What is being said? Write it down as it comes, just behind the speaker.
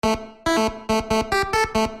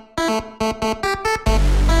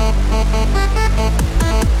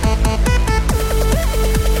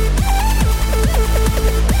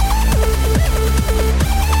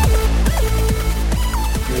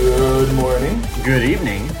Good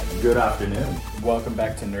evening. Good afternoon. Welcome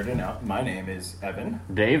back to Nerdin' Out. My name is Evan.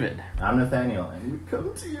 David. I'm Nathaniel, and we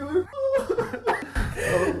come to you.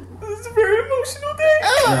 This is a very emotional day.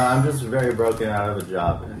 No, I'm just very broken out of a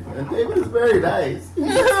job, and David is very nice. He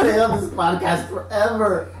can stay on this podcast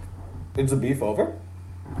forever. Is the beef over?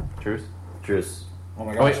 Truce. Truce. Oh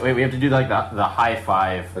my Oh, gosh. wait, we have to do like the high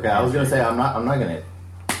five. Okay, I was gonna say I'm not gonna.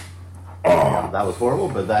 That was horrible,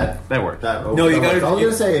 but that worked. No, you gotta- I was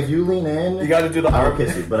gonna say if you lean in, You gotta do the I will arm.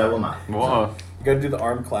 kiss you, but I will not. Whoa. You gotta do the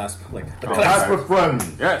arm clasp, like the Oh. clasp. with friends.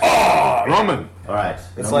 Yes. Roman. All right,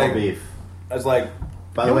 It's no more like- beef. It's like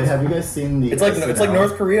By the way, have you guys seen the? it's like SNL?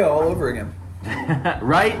 North Korea all over again.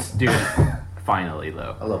 Right, dude. Finally,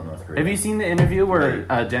 though. I love North Korea. Have you seen the interview where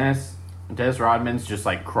Dennis Rodman's just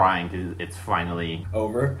like crying because it's finally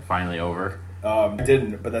Over. over? I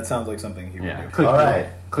didn't, but that sounds like something he would Yeah. do. All right.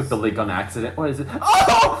 Click the link on accident. What is it?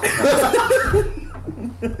 Oh!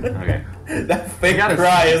 Okay. That fake gotta-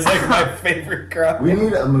 cry is like my favorite cry. We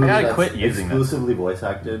need a movie I gotta that's quit using that. exclusively voice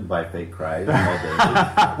acted by fake cries.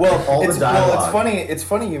 Well, all the it's dialogue. funny. It's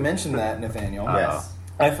funny you mentioned that, Nathaniel. Yes.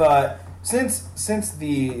 I thought since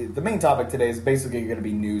the main topic today is basically going to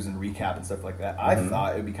be news and recap and stuff like that, I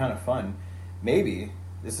thought it would be kind of fun. Maybe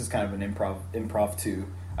this is kind of an improv to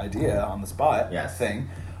idea on the spot Yes. thing.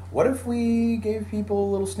 What if we gave people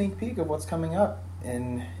a little sneak peek of what's coming up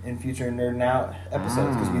in future Nerdin' Out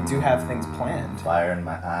episodes, because we do have things planned. Fire in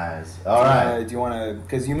my eyes. All right. Do you want to?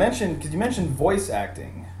 Because you mentioned voice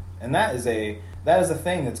acting, and that is a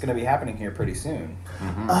thing that's going to be happening here pretty soon.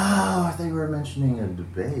 Oh, I think we were mentioning a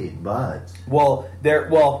debate, but Well,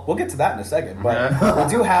 we'll get to that in a second. But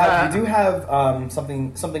we do have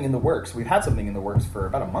something in the works. We've had something in the works for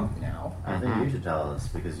about a month now. I think you should tell us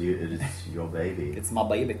because it is your baby. It's my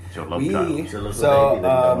baby. Your love child. It's your little So baby that you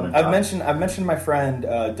don't wanna drop. I've mentioned my friend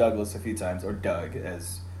Douglas a few times, or Doug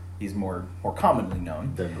as he's more commonly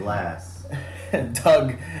known. The glass.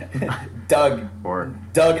 Doug Or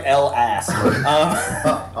L. Ass.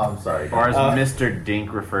 Oh, I'm sorry. or as Mr.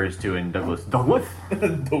 Dink refers to in Douglas. Douglas?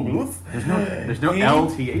 Douglas. There's no He-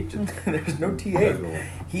 LTH. There's no TA.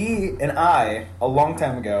 He and I, a long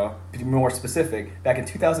time ago, to be more specific, back in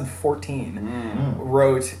 2014,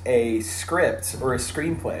 wrote a script or a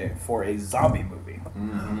screenplay for a zombie movie.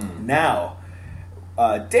 Now,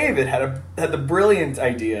 David had the brilliant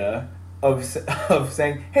idea of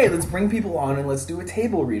saying, "Hey, let's bring people on and let's do a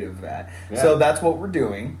table read of that." Yeah. So that's what we're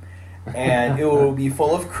doing, and it will be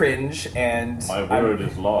full of cringe and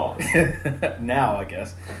is law. now, I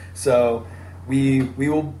guess. So we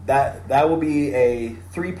will that will be a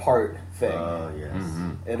 3-part thing. Oh yes.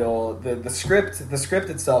 It'll the script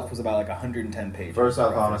itself was about like 110 pages. First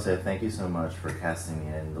off, I want to say thank you so much for casting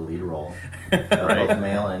me in the lead role, both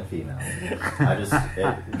male and female.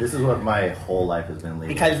 This is what my whole life has been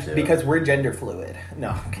leading to. because we're gender fluid. No,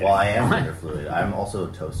 I'm kidding. Well, I am gender fluid. I'm also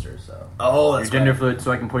a toaster, so. Oh, You're gender fluid,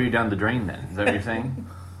 so I can pour you down the drain. Then is that what you're saying?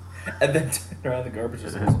 and then turn around the garbage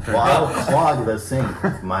disposal. Well, I will clog the sink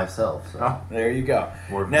with myself. So. There you go.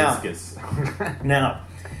 More Now- viscous. Now,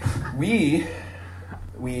 we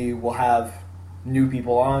will have new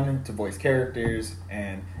people on to voice characters,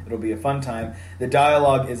 and it'll be a fun time. The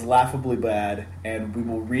dialogue is laughably bad, and we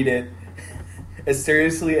will read it as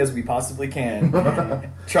seriously as we possibly can,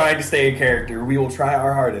 trying to stay in character. We will try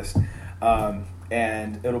our hardest.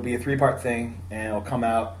 And it'll be a 3-part thing, and it'll come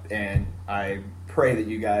out, and I pray that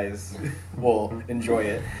you guys will enjoy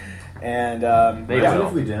it. And They Imagine will.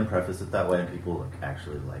 if we didn't preface it that way and people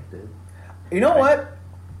actually liked it. you know what?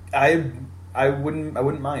 I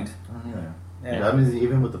wouldn't mind. Yeah. Yeah. That means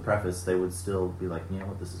even with the preface, they would still be like, you know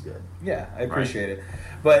what, this is good. Yeah, I appreciate it.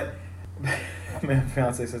 But my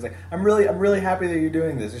fiance says like, I'm really happy that you're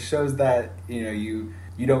doing this. It shows that you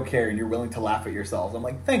don't care and you're willing to laugh at yourselves. I'm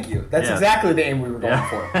like, thank you. That's Yeah. exactly the aim we were going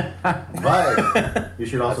for. But you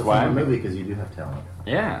should also That's why film a I'm- movie because you do have talent.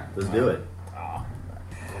 Yeah. Let's do it.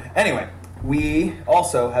 Anyway, we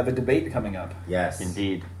also have a debate coming up. Yes.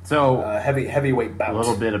 Indeed. So Heavyweight bout. a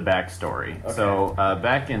little bit of backstory. Okay. So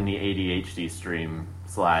back in the ADHD stream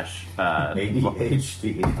 /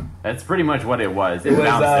 ADHD. that's pretty much what it was. It, It was,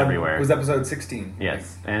 bounced everywhere. It was episode 16.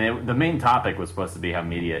 Yes, and the main topic was supposed to be how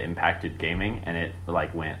media impacted gaming, and it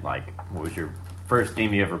went what was your first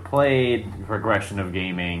game you ever played, progression of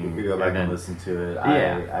gaming. If you go back then- and listen to it,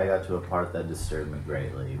 Yeah. I got to a part that disturbed me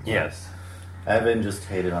greatly. Yes. Evan just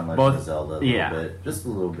hated on Legend Both- of Zelda a little yeah. bit. Just a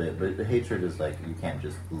little bit. But the hatred is like, you can't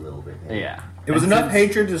just a little bit hate. Yeah. It was And enough since-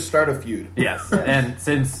 hatred to start a feud. Yes, and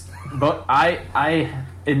since I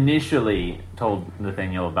initially told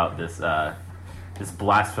Nathaniel about this this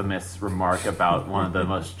blasphemous remark about one of the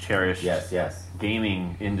most cherished Yes.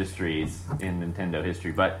 gaming industries in Nintendo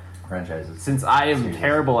history, but franchises. Since I am Series.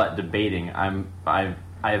 terrible at debating, I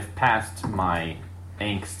have passed my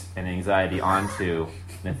angst and anxiety onto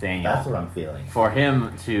Nathaniel That's what I'm feeling. for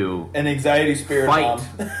him to An anxiety spirit fight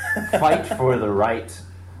bomb. fight for the right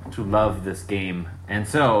to love this game. And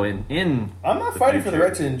so in I'm not the fighting for the future-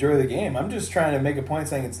 right to enjoy the game. I'm just trying to make a point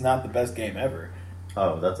saying it's not the best game ever.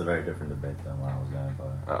 Oh, that's a very different debate than what I was going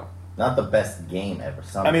for. Oh. Not the best game ever.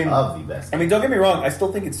 Some I mean- of the best. I mean, don't get me wrong. I still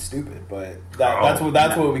think it's stupid, but that's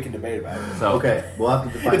what we can debate about. So Okay, we'll have to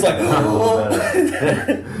define It's like that a little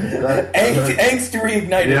better. angst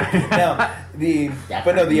reignited. Yeah. Now the Yeah,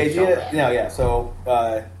 but no, the you show idea. that. No, yeah. So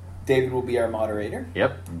David will be our moderator,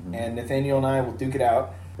 Yep. and Nathaniel and I will duke it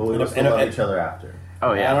out. But we will And- still and- love each other after.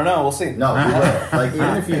 Oh yeah. I don't know. We'll see. No, we will. Like,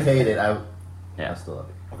 even if you hate it, I Yeah. still love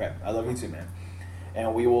it. Okay, I love you too, man.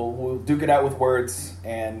 And we'll duke it out with words,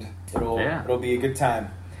 and it'll be a good time.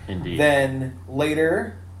 Indeed. Then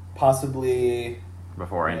later, possibly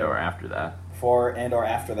Before and or after that. before and or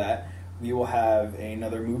after that, we will have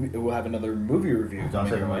another movie. We'll have another movie review. Don't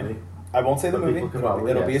say the coming your way. movie. I won't say the But movie. people could It'll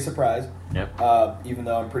probably be a guess. surprise. Yep. Even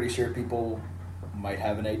though I'm pretty sure people might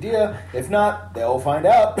have an idea. If not, they'll find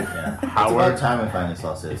out. Yeah. It's Howard- about time we finally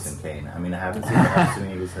saw Citizen Kane. I mean, I haven't seen it. I'm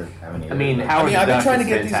assuming you guys haven't either. I mean, But- how- I mean, I've been Duck trying to is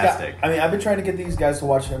get these guys. fantastic. I mean, I've been trying to get these guys to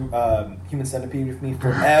watch Human Centipede with me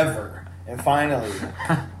forever, and finally.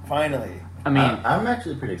 I mean, I'm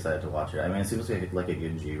actually pretty excited to watch it. I mean, it seems like a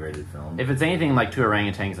good G-rated film. if it's anything like two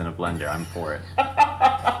orangutans in a blender, I'm for it.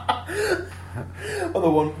 Oh, the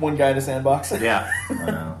one guy in a sandbox. Yeah. I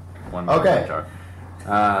know. One Okay. jar.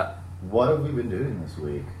 What have we been doing this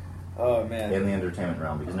week Oh man. in the entertainment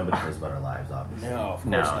realm? Because nobody cares about our lives, obviously. No, of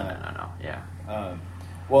No, course no, not. no. Yeah.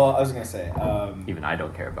 Well, I was gonna say. Even I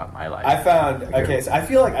don't care about my life. I found Okay. okay. So I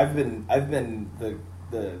feel like I've been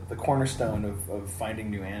the cornerstone of finding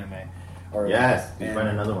new anime. Yes, you and find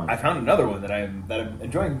another one. I found another one that I'm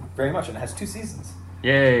enjoying very much, and it has 2 seasons.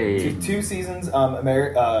 Yay. Two seasons.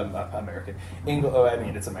 American. I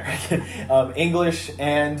mean, it's American. English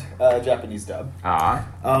and Japanese dub. Ah.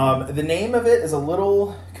 The name of it is a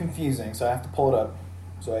little confusing, so I have to pull it up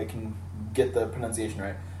so I can get the pronunciation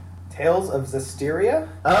right. Tales of Zestiria.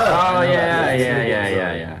 I Oh know yeah, that. yeah, It's yeah, video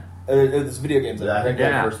yeah, games, yeah. It's video games. so- I think they're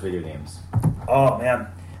Yeah. the first video games. Oh man,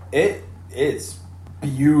 it is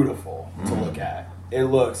beautiful to look at. It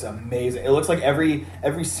looks amazing. It looks like every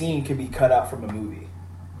scene could be cut out from a movie.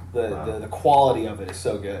 Wow. The quality of it is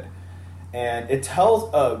so good, and it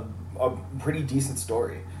tells a pretty decent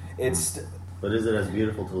story. It's But is it as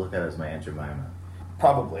beautiful to look at as my Aunt Jemima?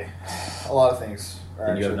 probably a lot of things. Are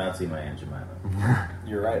Then you have actually- not seen my Aunt Jemima.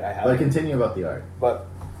 You're right. I But have. continue about the art. But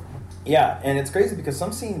yeah, and it's crazy because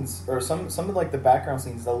some scenes or some of like the background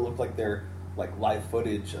scenes they'll look like they're like live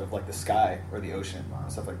footage of like the sky or the ocean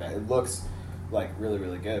and stuff like that. It looks like really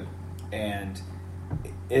really good, and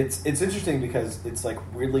it's interesting because it's like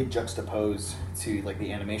weirdly juxtaposed to like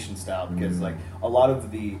the animation style because like a lot of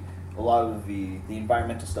the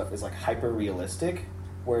environmental stuff is like hyper realistic,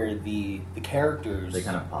 where the characters They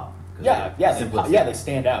kind of pop. 'Cause yeah, they're they simplistic. they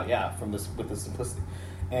stand out, from this with the simplicity,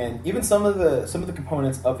 and even some of the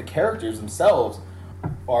components of the characters themselves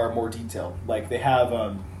are more detailed. Like they have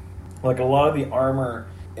like a lot of the armor,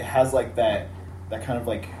 it has like that kind of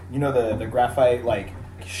like the graphite like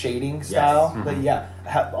shading style. Mhm. But yeah,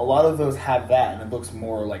 a lot of those have that, and it looks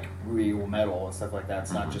more like real metal and stuff like that.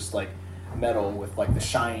 It's not just like metal with like the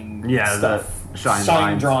shine Yeah, the stuff, shine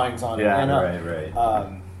lines. drawings on it. Yeah, I know.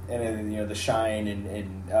 right. And then the shine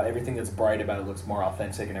and everything that's bright about it looks more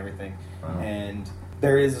authentic and everything. Wow. And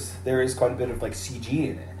there is quite a bit of like CG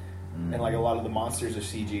in it, Mm. and like a lot of the monsters are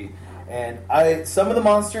CG. And some of the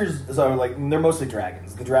monsters are like they're mostly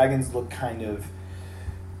dragons. The dragons look kind of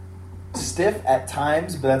stiff at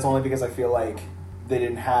times, but that's only because I feel like they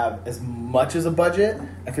didn't have as much as a budget.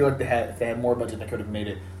 I feel like if they had more budget, they could have made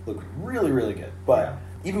it look really, really good. But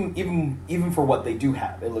even for what they do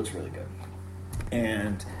have, it looks really good.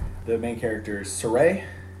 And the main character is Saray,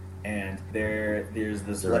 and there's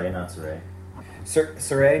this Saray, not Saray.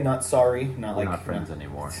 Saray, not sorry, not We're like not friends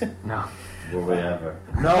anymore. No. Will we ever?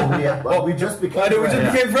 No, we just became Why did we friends.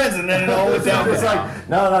 just became friends and then it all went down? It's like,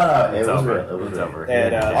 no. It It's was over. real. It was It's real. over.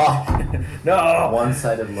 And no,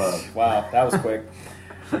 One-sided love. wow, that was quick.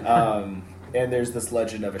 And there's this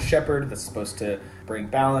legend of a shepherd that's supposed to bring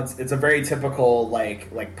balance. It's a very typical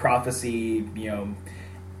like prophecy.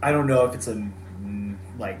 I don't know if it's a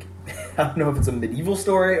I don't know if it's a medieval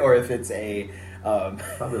story or if it's a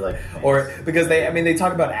Probably like or because they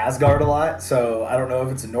talk about Asgard a lot, so I don't know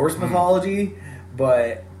if it's a Norse mythology,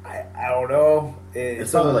 but I don't know.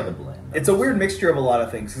 it's probably like a blend. It's a weird mixture of a lot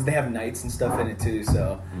of things because they have knights and stuff in it too.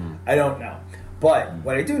 So I don't know, but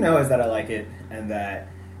what I do know is that I like it and that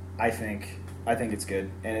I think it's good,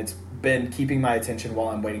 and it's been keeping my attention while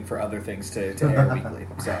I'm waiting for other things to air weekly.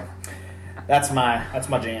 So that's my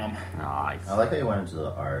jam. Nice. I like how you went into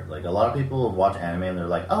the art. Like, a lot of people watch anime and they're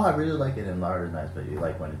like, "Oh, I really like it, and the art is nice," but you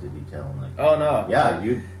like went into detail and like, Oh no, yeah,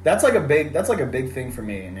 you. That's like a big thing for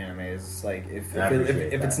me in anime. Is like if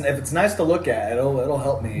it's nice to look at, it'll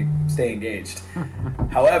help me stay engaged.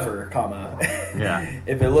 However, Yeah.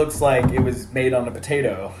 if it looks like it was made on a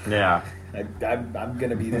potato, Yeah. I'm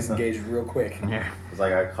gonna be disengaged real quick. Yeah. It's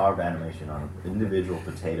like I carved animation on individual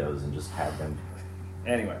potatoes and just had them.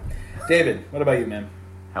 Anyway, David, what about you, man?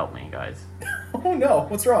 Help me, guys. Oh no,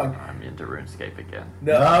 what's wrong? I'm into RuneScape again.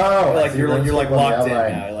 No, you're like RuneScape on locked the in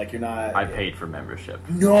outline. now. Like you're not. I paid for membership.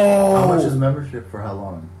 No. How much is membership for how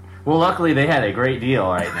long? Well, luckily they had a great deal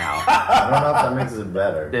right now. I don't know if that makes it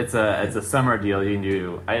better. It's a summer deal you can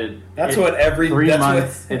do. That's what every 3 that's what-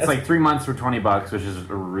 months. It's like 3 months for $20, which is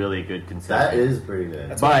a really good concession. That is pretty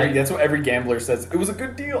good. That's But- what every gambler says. It was a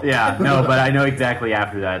good deal. Yeah, no, but I know exactly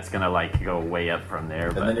after that it's gonna like go way up from there.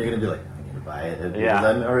 And But then you're gonna be like, I need to buy it because Yeah.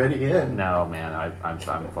 I'm already in. no, man, I'm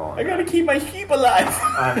falling. I gotta back. keep my sheep alive.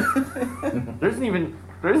 There isn't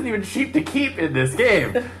even sheep to keep in this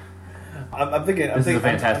game. I'm thinking. This is a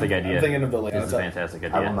fantastic I'm idea. thinking of the This is a fantastic I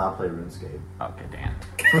will idea. not play RuneScape. Okay, Dan.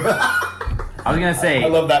 I was gonna say. I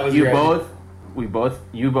love that was you your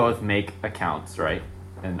you both make accounts, right?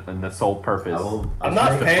 And the sole purpose. I'm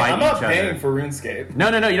not to paying. fight I'm not each other. paying for RuneScape. No,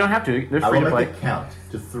 you don't have to. They're I free will to make play. it count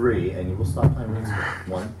to 3, and you will stop playing RuneScape.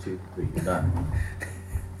 1, 2, 3, you're done.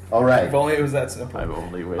 All right. If only it was that simple. I've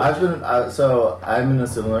only waited. I'm in a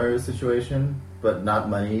similar situation, but not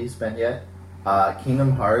money spent yet.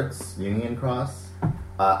 Kingdom Hearts Union Cross.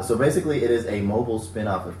 So basically, it is a mobile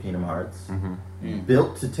spin-off of Kingdom Hearts,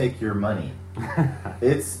 built to take your money.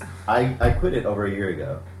 I quit it over a year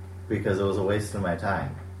ago because it was a waste of my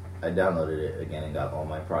time. I downloaded it again and got all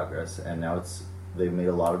my progress, and now they've made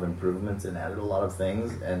a lot of improvements and added a lot of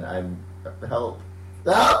things, and I'm help.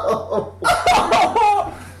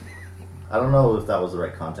 I don't know if that was the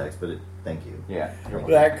right context, but thank you. Yeah.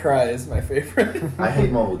 That cry is my favorite. I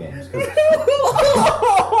hate mobile games. 'Cause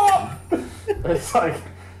It's like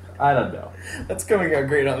I don't know. That's coming out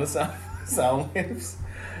great on the sound waves.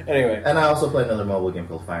 Anyway. And I also played another mobile game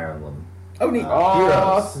called Fire Emblem. Oh, neat.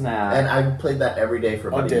 Heroes. snap! And I played that every day for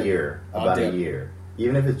about dip. a year. Oh, About dip. a year.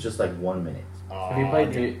 Even if it's just like 1 minute. Have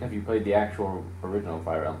you played the actual original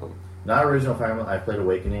Fire Emblem? Not original Fire Emblem. I've played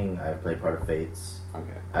Awakening. I've played part of Fates. Okay.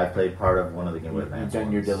 I've played part of one of the Game Boy You've Advance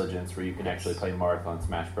done your ones. diligence where you can actually play Marathon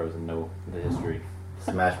Smash Bros. And know the history.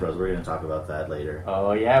 Smash Bros. We're going to talk about that later.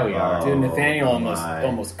 Oh yeah, we are. Dude, Nathaniel my.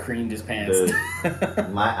 almost creamed his pants. Dude,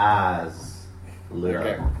 my eyes lit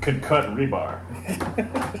Okay. up. Could cut rebar.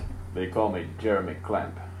 They call me Jeremy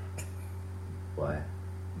Clamp. Why?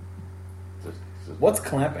 What's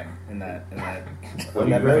clamping in that? I'm in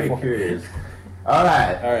that very metaphor? curious. All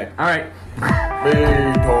right. All right. All right.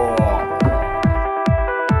 Big talk.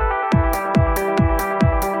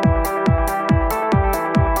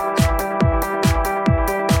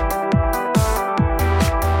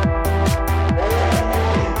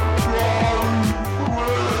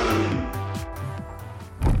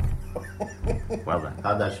 Well then,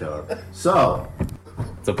 How'd that show up? So,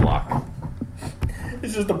 it's a block.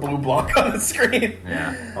 It's just a blue block on the screen.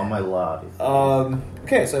 Yeah. on my lobby.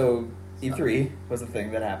 Okay, so E3 was the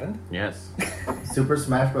thing that happened. Yes. Super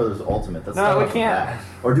Smash Bros. Ultimate. That's No, not we off the can't. bat.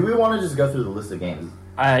 Or do we want to just go through the list of games?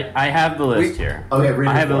 I have the list here. Okay, read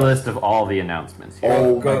I it have the for us. list of all the announcements here.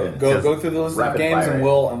 Oh, my go goodness. go through the list of Rapid games fire and it.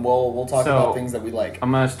 we'll talk So- about things that we like.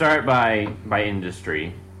 I'm gonna start by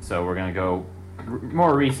industry. So we're gonna go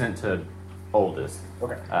more recent to oldest.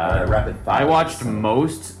 Okay. Rapid fire. I watched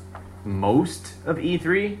most of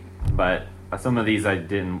E3, but some of these I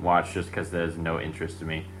didn't watch just because there's no interest to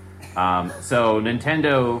me. So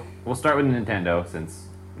Nintendo, we'll start with Nintendo since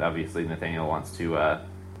obviously Nathaniel wants to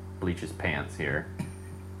bleach his pants here.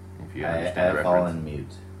 If you I understand the have fallen reference.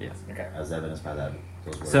 mute, Yes. Okay. as evidenced by that.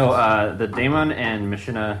 Those words. So the Daemon and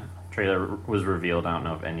Machina trailer was revealed. I don't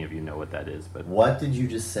know if any of you know what that is, but what did you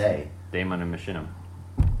just say? Daemon and Machinima.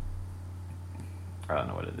 I don't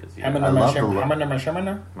know what it is. I love the lo-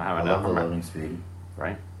 I love the Right? loading speed.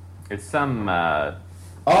 It's some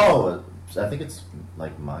Oh, I think it's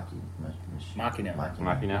like Machina. Machina.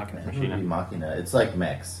 It should be Machina. It's like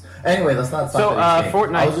mechs. Anyway, let's not So, stop.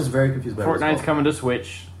 Fortnite- I was just very confused by what it's Fortnite's called. coming to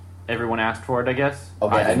Switch. Everyone asked for it, I guess.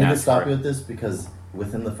 Okay, I didn't need to ask stop for you it. with this because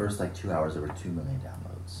within the first 2 hours there were 2 million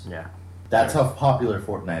downloads. Yeah. That's how popular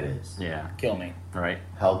Fortnite is. Yeah. Kill me. Right.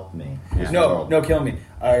 Help me. Yeah. This No, world. no, kill me.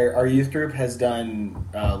 Our youth group has done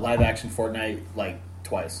live action Fortnite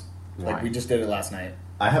twice. Why? We just did it last night.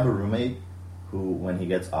 I have a roommate who, when he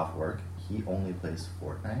gets off work, he only plays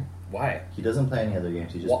Fortnite. Why? He doesn't play any other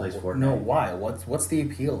games. He just plays Fortnite. No, why? What's the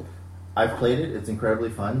appeal? I've played it. It's incredibly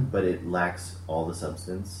fun, but it lacks all the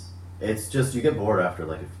substance. It's just you get bored after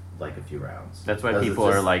like a few rounds. That's why Because people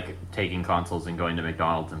it's are just- like taking consoles and going to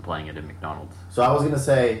McDonald's and playing it at McDonald's. So I was gonna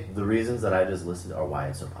say the reasons that I just listed are why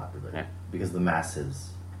it's so popular. Yeah. Because the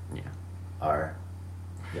masses Yeah. are,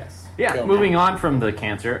 yes. Yeah, Go, moving on from the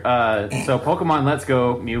cancer. So Pokemon Let's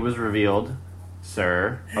Go Mew was revealed,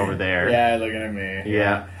 sir, over there. Yeah, looking at me.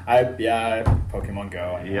 Yeah. Pokemon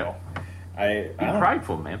Go. I know. Be I don't-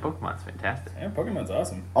 prideful, man. Pokemon's fantastic. Yeah, Pokemon's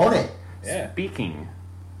awesome. Own it. Yeah. Speaking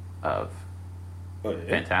of Oh,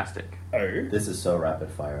 fantastic, oh. This is so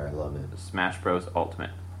rapid fire. I love it. Smash Bros.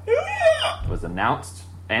 Ultimate was announced,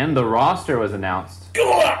 and the roster was announced,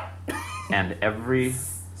 and every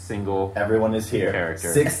single Everyone is here.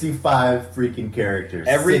 Character. 65 freaking characters.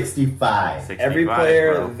 Every- 65. 65, Every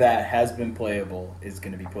player bro. that has been playable is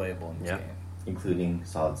going to be playable in this Yep. game. Including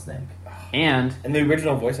Solid Snake. and And the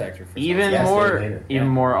original voice actor for even Yes, more, David Hayter. even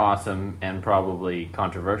Yeah. more awesome and probably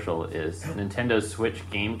controversial is Nintendo Switch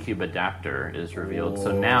GameCube adapter is revealed.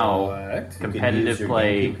 So now What? You can use competitive your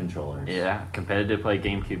play, GameCube controllers. yeah, competitive play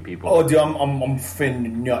GameCube people. Oh, dude, I'm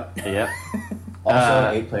fin nut. Yep.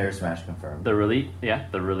 Also, 8-player Smash confirmed. The release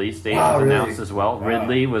date Wow, was really? announced as well. Wow.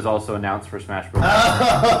 Ridley was also announced for Smash Bros.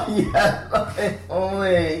 Oh, yes.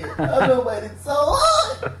 Only. I've been waiting so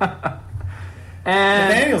long. And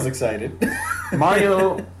Nathaniel's excited.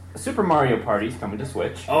 Super Mario Party's coming to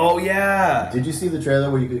Switch. Oh, yeah. Did you see the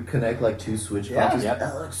trailer where you could connect like 2 Switch Yeah. consoles? Yep.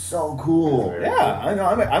 That looks so cool. Yeah, I know.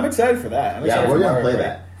 I'm excited for that. I'm Yeah, excited we're for gonna Mario play Party.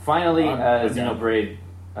 that. Finally, Okay. Xenoblade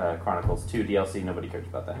Chronicles 2 DLC. Nobody cares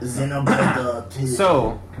about that. Xenoblade 2.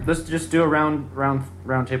 So let's just do a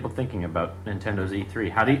round table thinking about Nintendo's E3.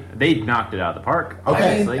 How do they knocked it out of the park? Okay.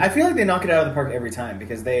 Obviously. I feel like they knock it out of the park every time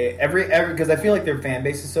because because I feel like their fan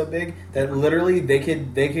base is so big that literally they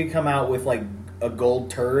could come out with like a gold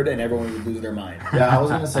turd and everyone would lose their mind. Yeah, I was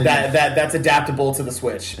gonna say That's adaptable to the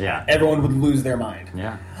Switch. Yeah. Everyone would lose their mind.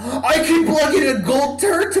 yeah. I keep plugging a gold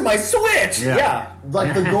turd to my Switch. Yeah. Yeah.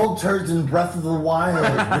 like the gold turds in Breath of the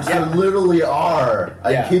Wild, which they literally are.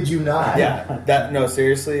 I Yeah. kid you not. No,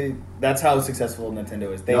 seriously, that's how successful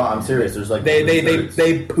Nintendo is. No, I'm serious. There's like They gold turds.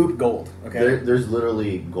 they poop gold. Okay. There's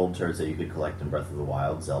literally gold turds that you could collect in Breath of the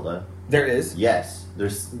Wild, Zelda. There is. Yes,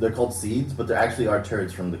 they're called seeds, but there actually are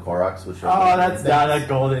turds from the Koroks, which are Oh, that's not a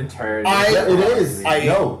golden turd. Yeah, it is.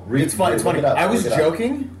 No, read- it's funny. It's look funny. it up, I was look it up.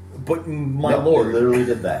 joking, but my No, lord. they literally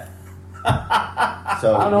did that.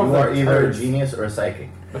 So I don't know you if are they're either a turds. genius or a psychic.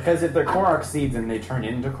 Because if they're Korok seeds and they turn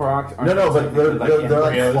into Koroks, No, but they're like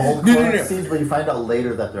embryos? called No, no, Korok no. seeds, but you find out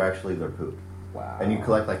later that they're actually their poop, Wow. and you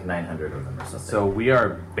collect like 900 of them or something. So we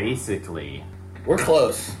are basically We're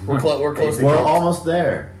close. We're close. to we're gold. almost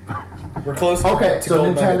there. We're close. Okay, to so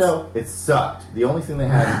gold Nintendo, it sucked. The only thing they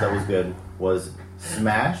had that was good was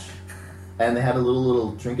Smash, and they had a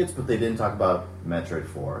little trinkets, but they didn't talk about Metroid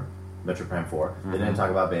Prime 4. They didn't talk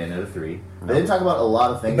about Bayonetta 3. They didn't talk about a lot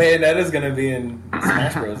of things. Bayonetta's gonna be in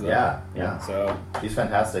Smash Bros. Though. Yeah. So He's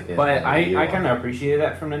fantastic. In, But in the Wii U I one. kind of appreciate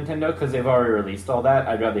that from Nintendo because they've already released all that.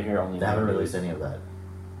 I'd rather hear only They haven't one released release. any of that.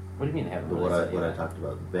 What do you mean they haven't But released what I it? talked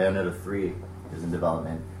about. Bayonetta 3 is in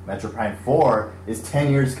development. Metroid Prime 4 is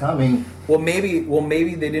 10 years coming. well, maybe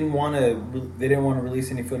they didn't want to release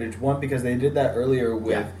any footage. One because they did that earlier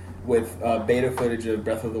with beta footage of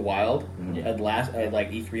Breath of the Wild at like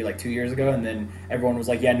E3 like 2 years ago, and then everyone was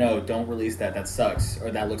like, "Yeah, no, don't release that. That sucks, or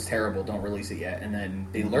that looks terrible. Don't release it yet." And then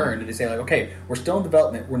they learned and they say like, "Okay, we're still in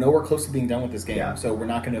development. We're nowhere close to being done with this game, Yeah. so we're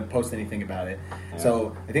not going to post anything about it." Yeah.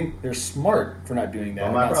 So I think they're smart for not doing that. Well,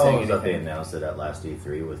 and my not problem saying is that they anything. announced it at last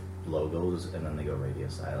E3 with logos, and then they go radio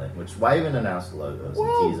silent. Which, why even announce the logos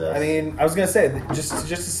Well, and tease us? I mean, I was gonna say just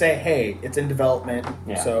to say, hey, it's in development,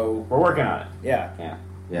 Yeah. so We're working on it. yeah.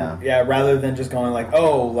 yeah. Rather than just going like,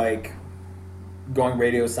 oh, like going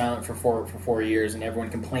radio silent for 4 years and everyone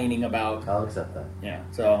complaining about, I'll accept that. yeah.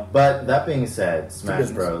 So But that being said, Smash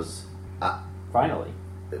business. Bros. Finally.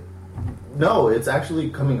 No, it's actually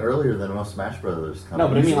coming earlier than most Smash Brothers come. No,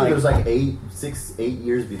 but I mean, Usually like- there's like 8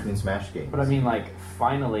 years between Smash games. But I mean, like,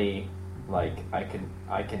 finally, like I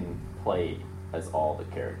can play as all the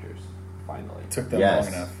characters. Finally, it took them Yes.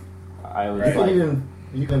 long enough. I was Right. like,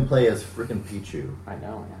 you can play as freaking Pichu. I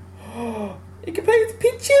know. Yeah. You can play with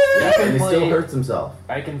Pichu. Yeah. And he play- still hurts himself.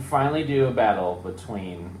 I can finally do a battle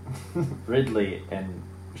between Ridley and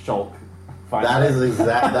Shulk. Finally.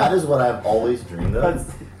 That is what I've always dreamed of.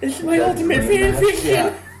 That's, It's my That ultimate dream fan match, fiction.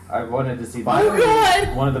 yeah. I wanted to see Finally.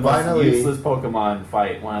 God! one of the most Finally. useless Pokemon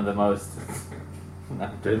fight. One of the most.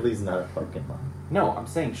 Ridley's not a Pokemon. No, I'm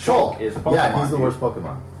saying Shulk is Pokemon. Yeah, he's the dude. worst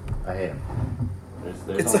Pokemon. I hate him.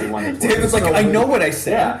 There's It's only like, one. That's David's like, so I know weird. what I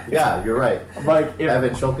said. Yeah, you're right. Like if,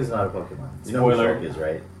 Evan, Shulk is not a Pokemon. You know who Spoiler. Shulk is,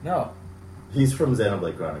 right? No. He's from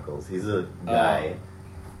Xenoblade Chronicles. He's a guy.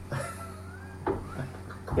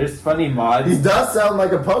 there's funny mods. He does sound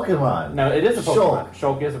like a Pokemon. No, it is a Pokemon.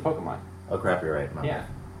 Shulk. Shulk is a Pokemon. Oh crap, you're right. My Yeah, bad.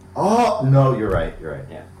 Oh no, you're right. You're right.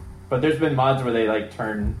 yeah. But there's been mods where they like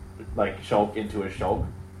turn like Shulk into a Shulk,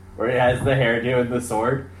 where it has the hairdo and the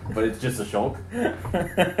sword, but it's just a Shulk.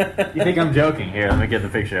 You think I'm joking? Here, let me get the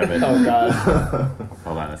picture of it. Oh god.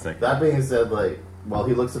 Hold on a second. That being said, like, while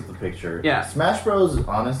he looks at the picture, Yeah. Smash Bros.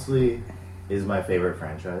 Honestly is my favorite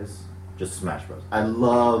franchise. Just Smash Bros. I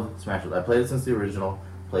love Smash Bros. I played it since the original.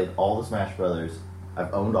 Played all the Smash Brothers.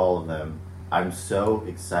 I've owned all of them. I'm so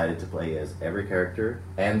excited to play as every character.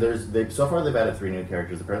 And so far they've added 3 new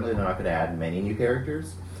characters. Apparently they're not going to add many new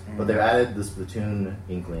characters, but they've added the Splatoon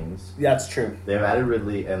Inklings. Yeah, it's true. They've added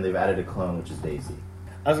Ridley, and they've added a clone, which is Daisy.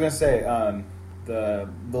 I was gonna say, the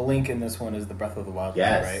link in this one is the Breath of the Wild,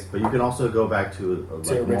 Yes, right? but you can also go back to like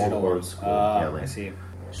To original old ones. school. Yeah, I Link. see.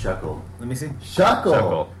 Shuckle. Let me see. Shuckle.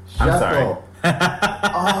 Shuckle. I'm sorry.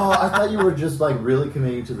 Oh, I thought you were just like really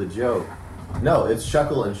committing to the joke. No, it's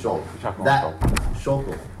Shuckle and Shulk. Shuckle That and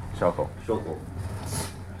Shulkle. Shulkle. Shulkle.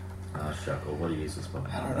 Shuckle. What do you use this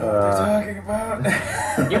Pokemon? I don't know what they're talking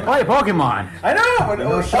about. You play Pokemon. I know, but You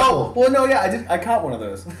know Shulk. well, no, yeah, I caught one of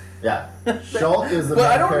those. Yeah, Shulk is the But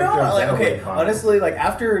main I don't character know. of Like, Xenoblade okay, Chronicles. honestly, like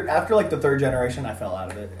after like the 3rd generation, I fell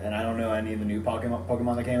out of it, and I don't know any of the new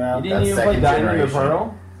Pokemon that came out. You didn't That's even play second Diamond or generation.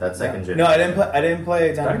 Pearl? That's second generation. No, I didn't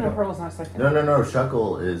play Diamond or Diamond. Pearl is not second. No,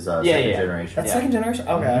 Shuckle is second yeah. generation. That's Yeah. second generation.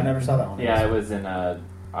 Okay, I never saw that one. Yeah, it was in.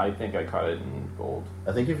 I think I caught it in gold.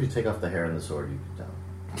 I think if you take off the hair and the sword, you can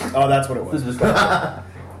Oh, that's what it was. This is tell.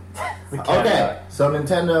 Okay, so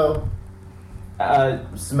Nintendo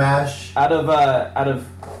Smash Out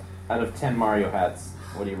of 10 Mario hats,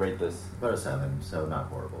 what do you rate this? about a 7, so not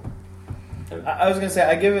horrible. I was gonna say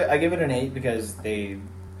I give it an 8 because I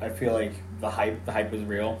feel like the hype was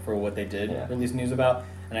real for what they did Yeah. release news about,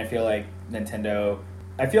 and I feel like Nintendo.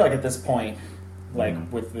 I feel like at this point, like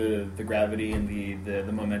with the gravity and the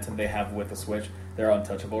momentum they have with the Switch, they're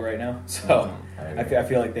untouchable right now. So I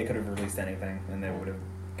feel like they could have released anything and they would have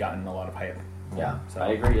gotten a lot of hype. Yeah. So I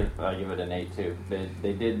agree. I give it an 8 too.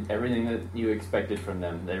 They did everything that you expected from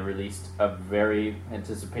them. They released a very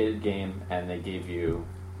anticipated game, and they gave you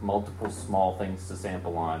multiple small things to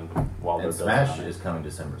sample on while they're And building Smash on it. is coming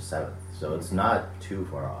December 7th, so it's not too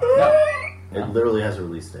far off. No. It literally has a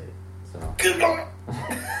release date. So.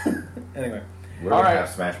 Anyway, We're All gonna right. have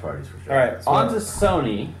Smash parties for sure. all right. So On to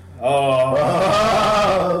Sony. oh,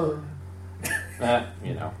 Oh!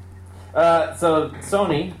 You know. So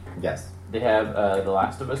Sony, Yes. they have The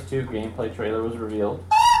Last of Us 2 gameplay trailer was revealed,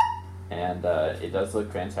 and it does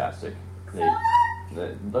look fantastic.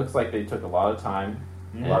 It looks like they took a lot of time.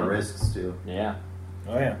 A lot of and- risks too. Yeah.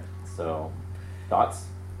 oh yeah. So, thoughts?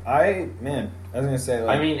 I was gonna say.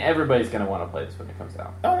 Like, I mean, everybody's gonna want to play this when it comes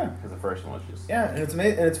out oh yeah. because the first one was just Yeah, and it's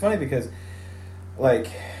amazing, and it's funny because, like,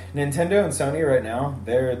 Nintendo and Sony right now,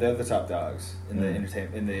 they're the top dogs in the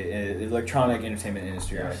entertainment in the electronic entertainment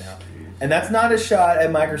industry right now, and that's not a shot at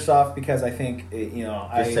Microsoft because I think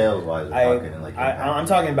Just sales wise, we're talking and like impact. I'm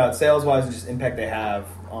talking about sales wise and just impact they have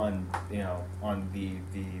on on the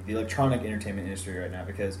electronic entertainment industry right now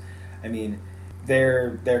because, I mean.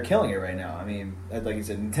 They're killing it right now. I mean, like you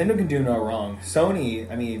said, Nintendo can do no wrong.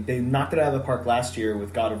 Sony, I mean, they knocked it out of the park last year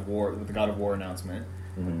with God of War, with the God of War announcement,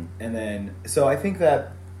 and then so I think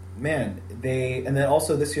that and then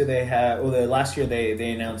also this year they had, last year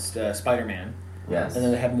they announced Spider-Man, Yes. and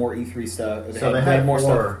then they had more E3 stuff. So they had more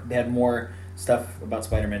four. stuff. They had more stuff about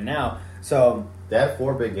Spider-Man now. So They had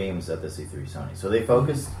 4 big games at the C3 Sony. So they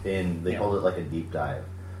focused they Yeah. called it like a deep dive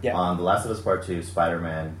Yeah. on The Last of Us Part 2,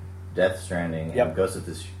 Spider-Man, Death Stranding, Yep. and Ghost of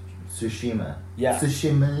Tsushima. Yeah.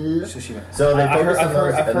 Tsushima. So they focused on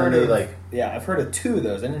those, and then they like... Yeah, I've heard of 2 of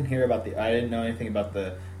those. I didn't know anything about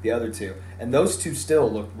the other 2, and those 2 still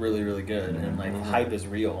look really, really good, and like the hype is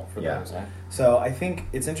real for Yeah. those. So I think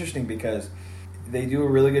it's interesting because they do a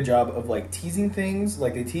really good job of like teasing things.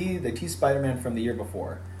 Like they tease Spider-Man from the year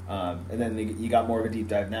before, and then you got more of a deep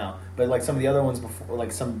dive now. But like some of the other ones before,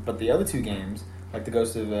 but the other 2 games, like the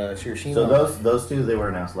Ghost of Tsushima. So those 2, they were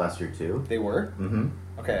announced last year too. they were Mm-hmm.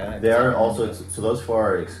 okay. They are also... So those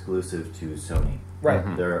 4 are exclusive to Sony. right.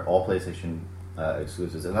 They're all PlayStation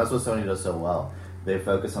exclusives, and that's what Sony does so well. They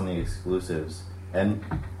focus on the exclusives, and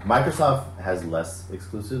Microsoft has less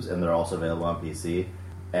exclusives, and they're also available on PC.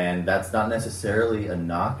 And that's not necessarily a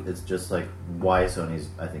knock. It's just like why Sony's,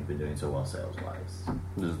 I think, been doing so well sales wise.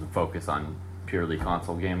 This is the focus on purely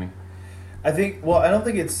console gaming. I think. Well, I don't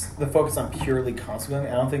think it's the focus on purely console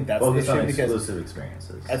gaming. I don't think that's Focus the on issue because exclusive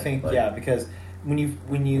experiences. I think because when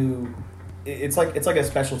you it's like a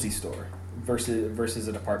specialty store versus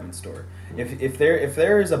a department store. If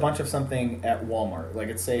there is a bunch of something at Walmart, like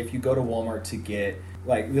let's say if you go to Walmart to get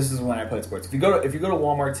like this is when I played sports. If you go to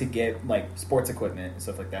Walmart to get like sports equipment and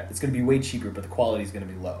stuff like that, it's going to be way cheaper, but the quality is going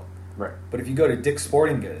to be low. Right. But if you go to Dick's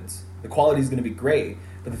Sporting Goods, the quality is going to be great.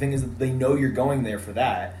 But the thing is that they know you're going there for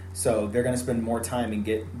that, so they're going to spend more time and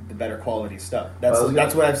get the better quality stuff.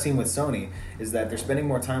 That's what I've seen with Sony is that they're spending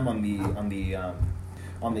more time on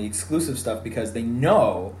the exclusive stuff because they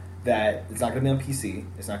know that it's not going to be on PC,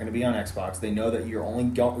 it's not going to be on Xbox. They know that you're only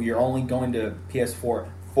going to PS4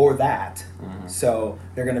 for that, so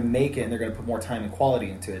they're going to make it and they're going to put more time and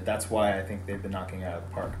quality into it. That's why I think they've been knocking it out of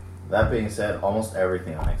the park. That being said, almost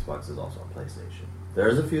everything on Xbox is also on PlayStation.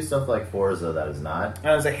 There's a few stuff like Forza that is not. And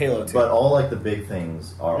there's a Halo too. But all like the big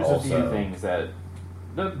things are There's also. a few things that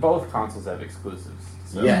both consoles have exclusives.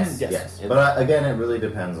 So. Yes. But again, it really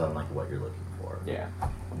depends on like what you're looking for. Yeah.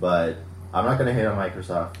 But I'm not going to hate on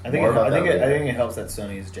Microsoft. I think it helps that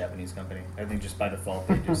Sony is a Japanese company. I think just by default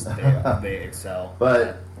they excel.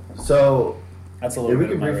 But so that's a little. If we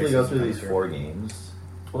bit can of my briefly go racism through coming these 4 games.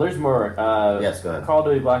 Well, there's more. Yes, go ahead. Call of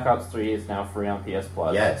Duty Black Ops 3 is now free on PS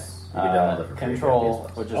Plus. Yes. You can download it for free Control, on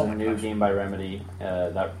PS Plus. which is a new game by Remedy.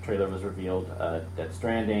 That trailer was revealed. Death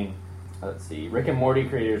Stranding. Let's see. Rick and Morty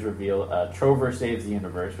creators reveal Trover Saves the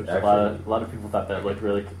Universe, which a lot of people thought that looked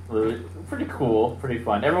really pretty cool, pretty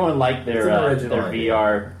fun. Everyone liked their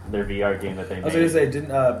VR game that they made. I was going to say, didn't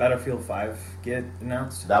Battlefield 5 get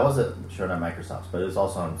announced? That was shown on Microsoft, but it was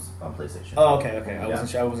also on PlayStation. Oh, okay. I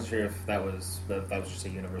wasn't sure if that was just a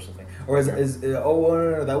universal thing, or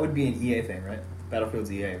no, that would be an EA thing, right?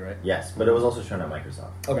 Battlefield's EA, right? Yes, but it was also shown on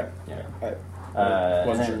Microsoft. Okay. Yeah. All right.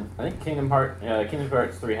 And then I think Kingdom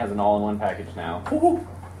Hearts 3 has an all-in-one package now.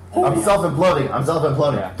 I'm self-imploding.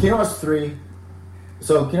 Yeah. Kingdom Hearts 3.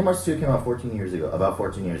 So Kingdom Hearts 2 came out 14 years ago.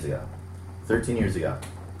 13 years ago.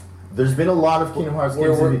 There's been a lot of Kingdom Hearts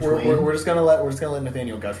games in between. We're just gonna let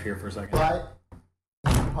Nathaniel gush here for a second. But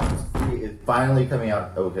Kingdom Hearts 3 is finally coming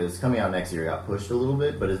out. Okay, it's coming out next year. It got pushed a little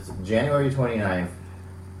bit, but it's January 29th,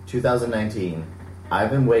 2019. I've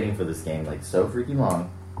been waiting for this game like so freaking long.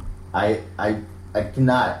 I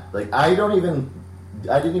cannot I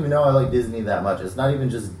didn't even know I like Disney that much. It's not even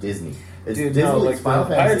just Disney. It's Disney. It's Final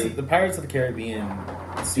Fantasy. The Pirates of the Caribbean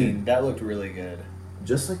scene that looked really good.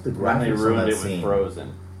 Just like the When they graphics on ruined that it scene. with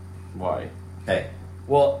Frozen. Why? Hey,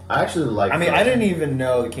 Well, I actually like. I mean, Frozen. I didn't even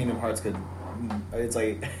know Kingdom Hearts could. It's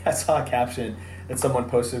like I saw a caption that someone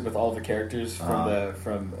posted with all the characters from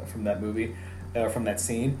from that movie, from that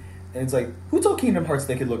scene, and it's like, who told Kingdom Hearts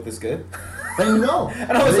they could look this good? I know.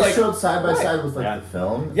 And I was they like, showed side by right. side with Yeah. the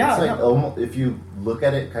film. Yeah, it's I like know. almost, if you look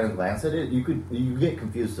at it, kind of glance at it, you get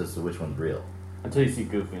confused as to which one's real. Until you see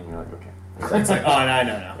Goofy and you're like, okay. It's like, oh,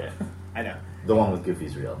 no, Yeah. I know. The one with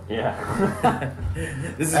Goofy's real. Yeah.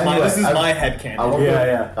 This is Anyway, my I headcanon. won't Yeah,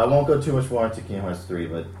 go, yeah. I won't go too much more into Kingdom Hearts 3,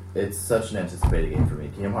 but it's such an anticipated game for me.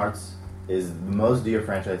 Kingdom Hearts is the most dear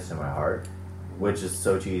franchise to my heart, which is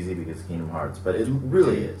so cheesy because Kingdom Hearts, but it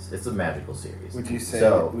really is. It's a magical series. Would you say?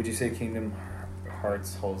 So, Would you say Kingdom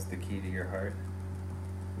Hearts holds the key to your heart?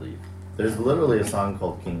 Leave. there's literally a song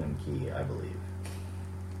called Kingdom Key, I believe.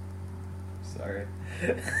 Sorry. I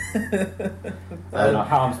don't know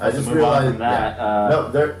how I'm supposed I just to move on realized from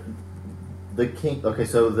that. Okay,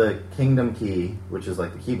 so the Kingdom Key, which is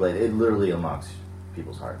like the Keyblade, it literally unlocks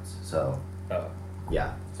people's hearts. So, Oh.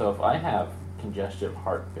 yeah. So if I have congestive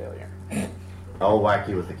heart failure. I'll whack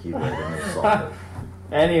you with the Keyblade and you'll solve it.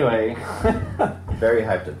 Anyway. Very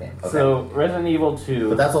hyped up game. Okay. So Resident Evil 2.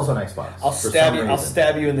 But that's also on Xbox. I'll for stab some you. I'll reason.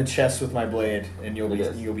 stab you in the chest with my blade, and you'll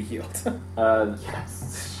Yes. be healed.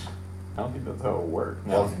 Yes. I don't think that's how it works.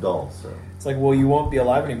 Well, it's dull, so. It's like, well, you won't be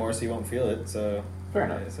alive anymore, so you won't feel it. So Fair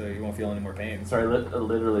enough. So you won't feel any more pain. Sorry,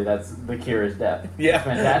 literally, that's the cure is death. Yeah. It's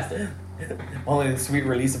fantastic. Only the sweet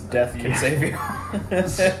release of death can Yeah. save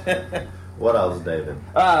you. What else, David?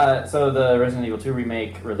 So the Resident Evil 2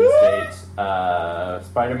 remake release date,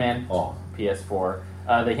 Spider-Man, Oh. PS4.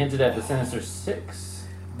 They hinted at the Sinister Six.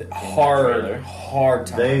 hard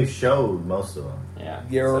time. They showed most of them. Yeah.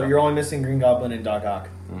 You're only missing Green Goblin and Doc Ock.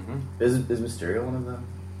 Mm-hmm. Is Mysterio one of them?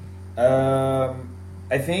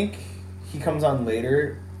 I think he comes on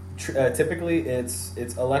later. Typically, it's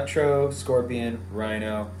Electro, Scorpion,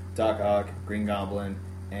 Rhino, Doc Ock, Green Goblin,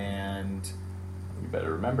 and You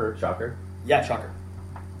better remember. Shocker? yeah, Shocker.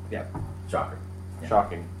 Yeah. Shocker.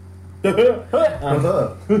 Shocking. Oh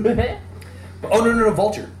no,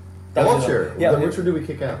 Vulture. That was Vulture. yeah, Which one do we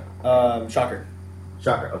kick out? Shocker.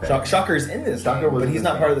 Shocker. Okay. Shocker's in this Shocker game, was but in he's this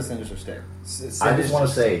not game. part of the Sinister Six. I just want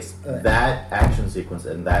to say Uh. that action sequence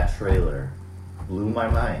and that trailer blew my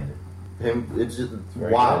mind. It's just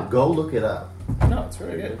very wow. good. Go look it up. No, it's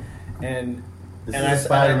really good. And This And is I- a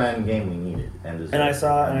Spider-Man game we needed, and I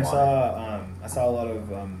saw why. I saw a lot of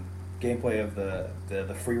gameplay of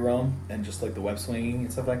the free roam and just like the web swinging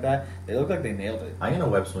and stuff like that. They look like they nailed it. I'm gonna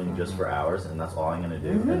web swing just for hours, and that's all I'm gonna do,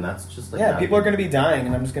 and that's just like Yeah, not people are even- gonna be dying,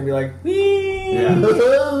 and I'm just gonna be like, wee! Yeah.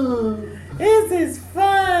 This is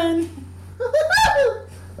fun.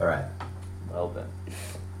 All right. Well then.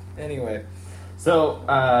 Anyway, So,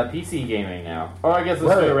 PC gaming now. Or I guess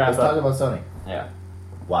let's Wait, do a wrap let's talk up. about Sony. Yeah.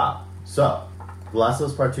 Wow. So, The Last of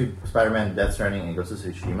Us Part 2, Spider-Man, Death Stranding, and Ghost of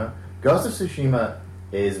Tsushima. Ghost of Tsushima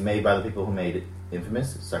is made by the people who made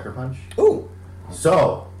Infamous, Sucker Punch. ooh,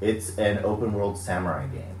 So, it's an open-world samurai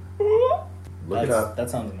game. Look it up. that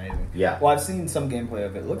sounds amazing. Yeah. Well, I've seen some gameplay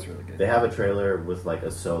of it. It looks really good. They have a trailer with like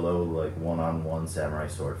a solo, like one-on-one samurai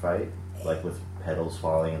sword fight, like with petals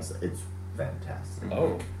falling and stuff. It's fantastic.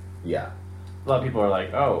 Oh, Yeah. A lot of people are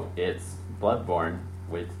like, oh, it's Bloodborne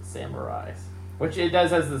with samurais. Which it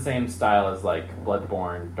does has the same style as like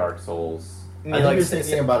Bloodborne, Dark Souls. You I think like you're sa-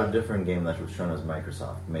 thinking about a different game that was shown as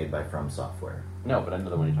Microsoft, made by From Software. No, but I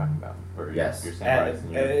know the one you're talking about. Where Yes. You're samurais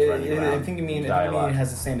and you're running I around. think you mean dialogue. it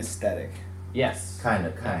has the same aesthetic. Yes. Kind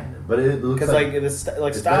of. But it looks Because like... like it's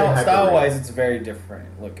very style hyper-real. wise, it's very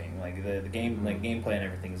different looking. Like the game, like gameplay and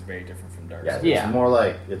everything is very different from Dark yeah, Souls. Yeah. it's more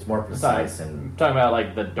like... It's more It's not- precise I'm and... talking about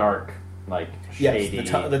like the dark, like Yes, shady.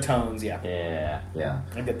 the tones. Yeah, Yeah. Yeah.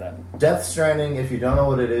 I get that. Death Stranding, if you don't know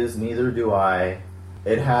what it is, neither do I.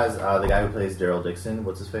 It has the guy who plays Daryl Dixon,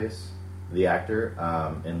 what's his face? The actor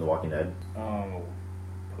in The Walking Dead. Oh,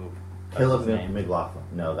 poop. Caleb his name? McLaughlin.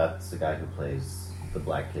 No, that's the guy who plays the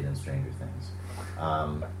black kid in Stranger Things.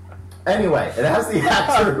 Anyway, it has the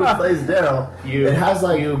actor who plays Daryl. You, It has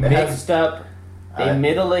like you it has- mixed up a I-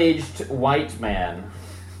 middle-aged white man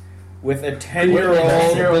With a with a 10-year-old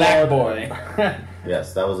 10-year-old black boy.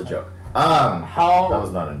 Yes, that was a joke. How? That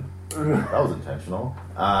was not that was intentional.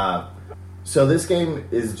 So this game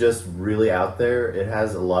is just really out there. It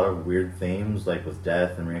has a lot of weird themes, like with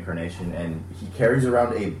death and reincarnation, and he carries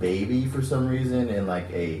around a baby for some reason in like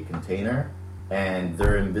a container, and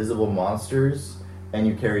they're invisible monsters, and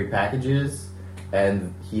you carry packages,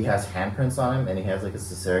 and he has handprints on him, and he has like a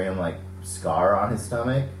cesarean like scar on his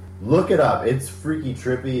stomach. Look it up. It's freaking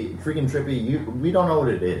trippy. We don't know what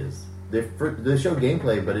it is. They show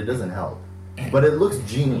gameplay, but it doesn't help. But it looks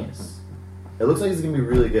genius. It looks like it's gonna be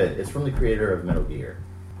really good. It's from the creator of Metal Gear.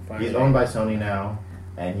 He's owned by Sony now,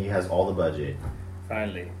 and he has all the budget.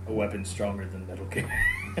 Finally, a weapon stronger than Metal Gear.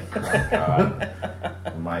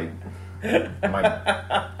 My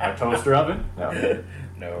A toaster oven? No.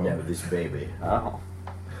 No. yeah, this baby. Oh.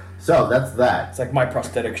 So that's that. It's like my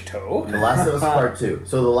prosthetic toe. The Last of Us Part 2.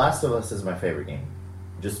 So The Last of Us is my favorite game.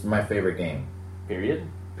 Just my favorite game. Period?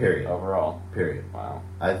 Period. Overall. Period. Wow.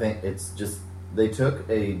 I think it's just they took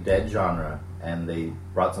a dead genre and they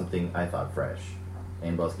brought something I thought fresh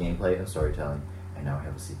in both gameplay and storytelling, and now we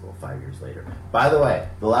have a sequel 5 years later. By the way,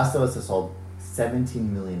 The Last of Us has sold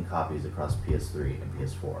 17 million copies across PS3 and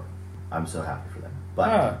PS4. I'm so happy for them. But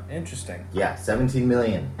Ah, interesting. yeah, 17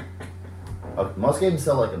 million. Okay, most games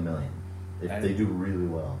sell like a million if I- they do really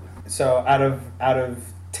well. So out of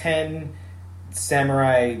 10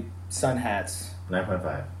 samurai sun hats,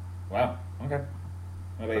 9.5. wow. Okay. What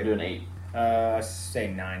I'm about you? doing 8.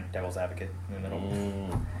 Say 9. Devil's advocate in the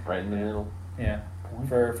middle. Right in the middle. Yeah.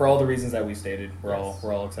 For all the reasons that we stated, we're Yes.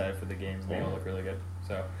 all excited for the games. They all look really good.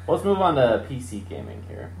 So Let's move on to PC gaming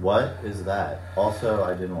here. What is that? Also,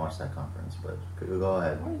 I didn't watch that conference, but go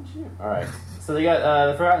ahead. Why didn't you? Alright. So they got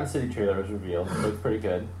the Forgotten City trailer was revealed. It looks pretty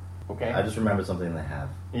good. Okay. I just remembered something they have.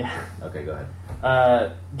 Yeah. Okay, go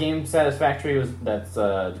ahead. Game Satisfactory that's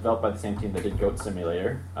developed by the same team that did Goat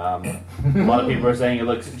Simulator. A lot of people are saying it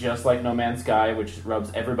looks just like No Man's Sky, which rubs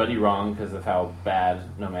everybody wrong because of how bad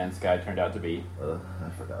No Man's Sky turned out to be. I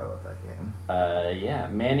forgot about that game. Yeah,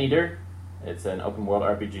 Maneater. It's an open world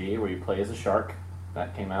RPG where you play as a shark.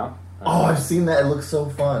 That came out. Oh, I've seen that. It looks so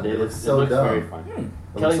fun. It looks so dumb. very fun.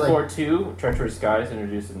 It Killing looks Floor 2, Treacherous Skies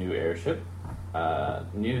introduced a new airship.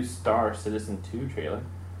 New Star Citizen 2 trailer.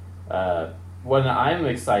 One I'm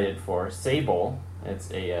excited for, Sable. It's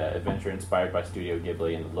a adventure inspired by Studio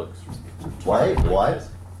Ghibli and it looks Wait, really what? good.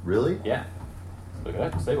 Really? Yeah. Look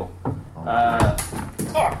at that, Sable. Oh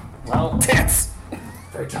my Well, tits.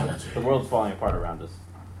 Fatality. the world's falling apart around us.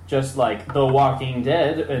 Just like The Walking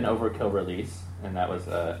Dead, an Overkill release, and that was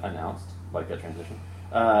announced, like that transition.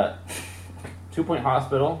 2 Point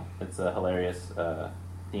Hospital, it's a hilarious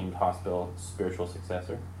themed hospital spiritual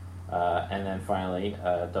successor. And then finally,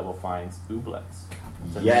 Double Fine's Ooblets.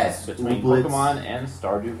 It's a Yes, mix between Ooblets. Pokemon and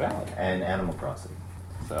Stardew Valley. And Animal Crossing.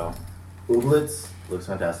 So, Ooblets looks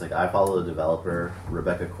fantastic. I follow the developer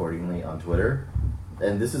Rebecca Cordingly on Twitter,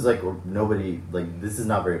 and this is like nobody like this is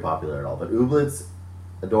not very popular at all. But Ooblets,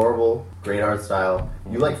 adorable, great art style.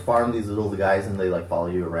 You like farm these little guys and they like follow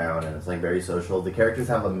you around, and it's like very social. The characters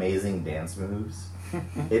have amazing dance moves.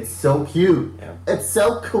 It's so cute. Yeah. It's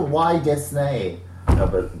so kawaii Disney. No,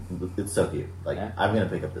 but it's so cute. Like Yeah. I'm gonna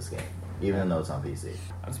pick up this game, even though it's on PC.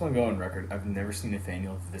 I just want to go on record. I've never seen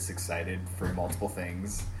Nathaniel this excited for multiple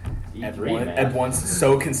things E3, man. at once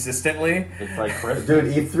so consistently. It's like Christmas. Dude,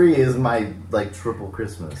 E3 is my like triple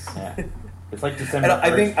Christmas. Yeah. It's like December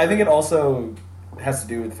And 1st. I think it also has to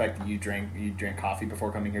do with the fact that you drank coffee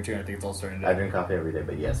before coming here too. And I think it's all starting to. I drink coffee every day,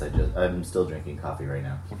 but yes, I'm still drinking coffee right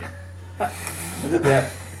now. Yeah.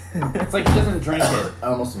 It's like he doesn't drink it. I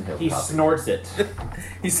almost inhaled He coffee. snorts it.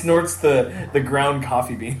 He snorts the ground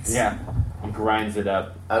coffee beans. Yeah. He grinds it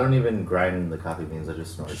up. I don't even grind the coffee beans. I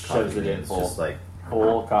just snort Just coffee shoves it in beans. full. Just like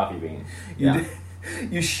Whole coffee beans. You,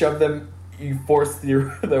 you shove them. You force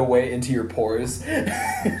their way into your pores.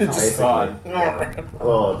 Oh, God.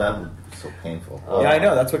 oh, that was so painful. Yeah, I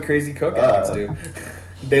know. That's what crazy coke addicts Uh. do.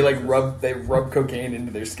 They rub cocaine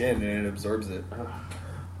into their skin and it absorbs it.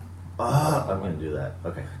 I'm gonna do that.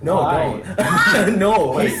 Okay. No, Why? don't.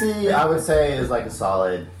 No. PC, I would say, is like a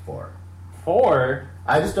solid 4. 4?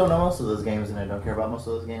 I just don't know most of those games, and I don't care about most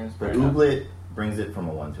of those games. But Fair enough. Ooblet brings it from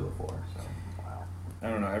a 1 to a 4. So. I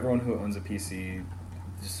don't know. Everyone who owns a PC,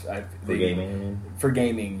 For gaming, I mean? For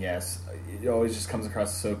gaming, yes. It always just comes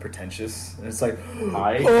across so pretentious. And it's like,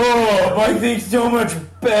 I- oh, my thing's so much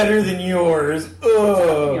better than yours. What are you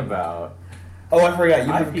talking Ugh. about? Oh, I forgot. You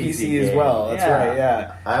My have a PC PC as game. well. That's Yeah. right,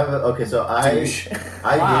 yeah. I have okay, so I Douche.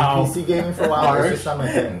 I Wow. did PC gaming for a while. Harsh. It's just not my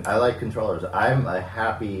thing. I like controllers. I'm a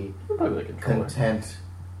happy, Probably the controller. content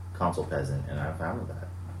console peasant, and I'm fine with that.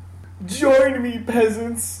 Join me,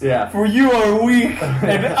 peasants. Yeah. For you are weak,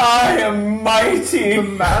 and I am mighty.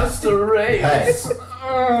 Master Race.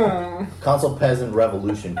 Hey, console peasant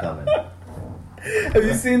revolution coming. Have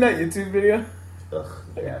you seen that YouTube video? Ugh,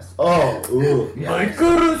 yes. Oh, ooh, yes.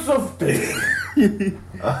 goodness of day.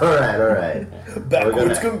 All right.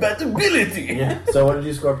 Backwards gonna- compatibility. Yeah. So, what did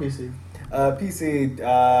you score, PC? PC,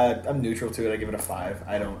 I'm neutral to it. I give it a 5.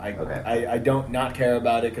 Okay. I don't not care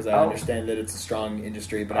about it because I I'll- understand that it's a strong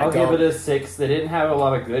industry, but I'll I don't. give it a 6. They didn't have a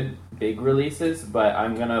lot of good big releases, but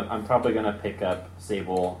I'm probably gonna pick up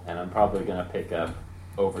Sable, and I'm probably gonna pick up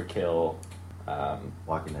Overkill,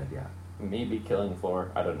 Walking Dead, yeah. maybe Killing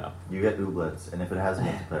Floor. I don't know. You get Ooblets, and if it has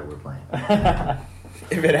multiplayer, we're playing.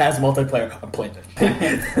 If it has multiplayer, I'm playing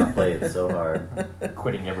it. I'll play it so hard.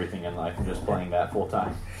 Quitting everything in life and just playing that full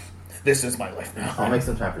time. This is my life now. I'll make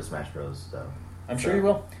some time for Smash Bros. Though. I'm sure you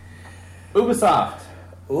will. Ubisoft,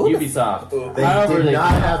 Ubisoft. They However did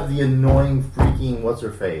not can. have the annoying freaking what's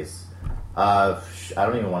her face. I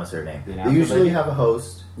don't even want to say her name. The They announcer usually lady? have a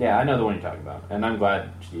host, Yeah, I know the one you're talking about, and I'm glad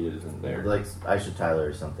she isn't there. like Aisha Tyler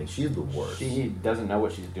or something. She's the worst. She doesn't know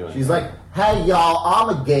what she's doing. She's like, "Hey y'all,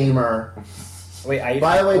 I'm a gamer." Wait, Aisha,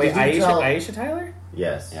 By the way, did you tell- Aisha Tyler?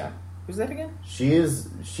 Yes. Yeah. Who's that again? She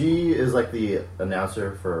is like the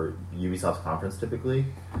announcer for Ubisoft's conference typically.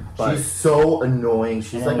 But- She's so annoying.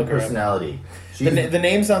 She's I'm like gonna a look her up. personality. The, She's the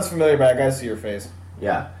name sounds familiar, but I gotta see your face.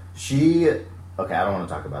 yeah. She okay. I don't want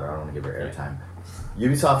to talk about her. I don't want to give her airtime.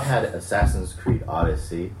 Ubisoft had Assassin's Creed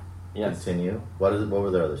Odyssey. Yes. Continue. What were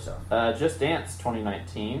their other stuff? Just Dance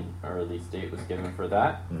 2019, a release date was given for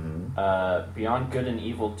that. Hmm Beyond Good and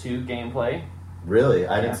Evil 2 gameplay, Really,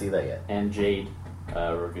 I Yeah. didn't see that yet. and Jade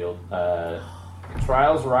revealed.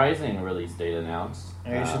 Trials Rising release date announced.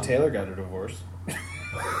 Aisha Taylor got a divorce.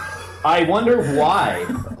 I wonder why.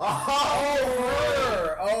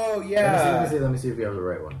 Oh Let me see if you have the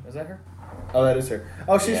right one. Is that her? Oh, that is her.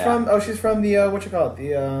 Oh, she's Yeah. from the what you call it?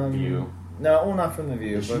 The View. No, well, not from the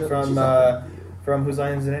View, Is she- but she's from not funny. from Whose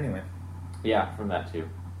Line Is It Anyway? Yeah, from that too.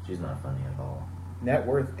 She's not funny at all. Net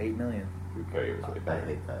worth $8 million. Drew Carey was way I better.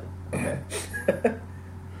 hate that.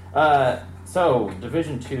 Okay. So,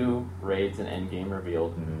 Division 2 raids and endgame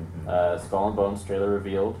revealed. Mhm. Skull and Bones trailer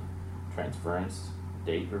revealed. Transference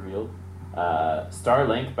date revealed.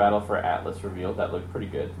 Starlink Battle for Atlas revealed. That looked pretty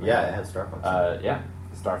good. Yeah, it had Star Fox. Yeah,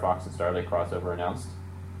 Star Fox and Starlink crossover announced.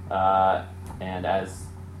 And as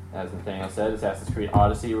Nathaniel said, Assassin's Creed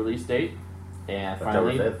Odyssey release date. And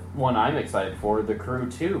October finally, 5th. one I'm excited for, The Crew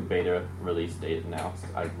 2 beta release date announced.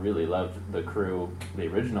 I really loved The Crew, the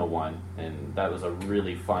original one, and that was a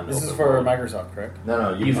really fun This is open for world. Microsoft, correct?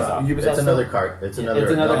 No, Ubisoft. Ubisoft It's another stuff? car. It's Yeah, another.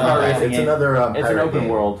 it's another car racing It's game. another. It's an pirate open game.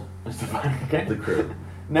 world. The Crew.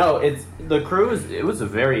 No, it's the crew is. It was a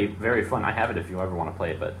very, very fun. I have it if you ever want to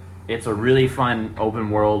play it, but it's a really fun open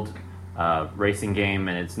world racing game,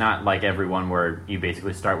 and it's not like everyone where you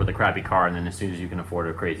basically start with a crappy car, and then as soon as you can afford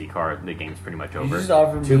a crazy car, the game's pretty much You over. just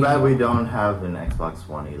offered Too me- bad we don't have an Xbox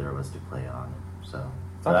One either of us to play on. So,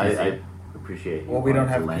 but on PC. I appreciate. You Well, we don't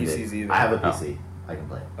wanting to have lend PCs it. either. I have a Oh. PC. I can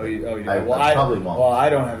play it. Oh, you do. I probably won't. Well, I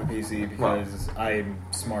don't have a PC because I'm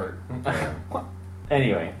smart.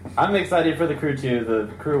 Anyway, I'm excited for the Crew 2. The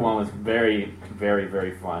Crew 1 was very, very,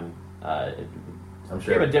 very fun. It I'm gave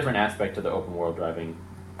sure. a different aspect to the open world driving.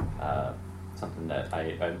 Something that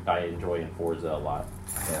I enjoy in Forza a lot.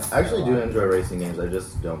 Yeah. I actually do enjoy racing games. I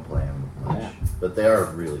just don't play them much, Yeah. but they are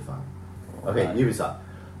really fun. Okay, Right. Ubisoft.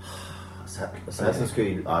 Assassin's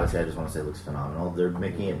Creed Odyssey. I just want to say looks phenomenal. They're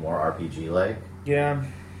making it more RPG like. Yeah.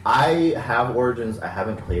 I have Origins. I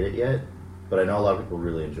haven't played it yet, but I know a lot of people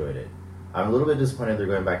really enjoyed it. I'm a little bit disappointed they're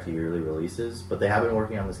going back to yearly releases, but they have been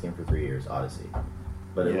working on this game for 3 years, Odyssey.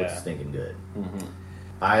 But it looks Yeah. stinking good. Mm-hmm.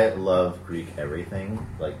 I love Greek everything,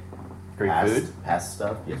 like Greek past, food? past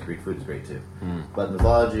stuff. Yes, Greek food is great too. Mm. But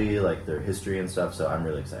mythology, like their history and stuff. So I'm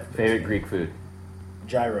really excited. For this Favorite game. Greek food?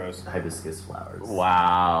 Gyros. Hibiscus flowers.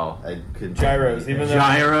 Wow. I could Gyros, even though-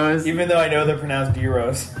 Gyros. Even though I know they're pronounced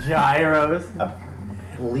gyros. Gyros. I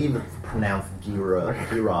believe it's pronounced gyros.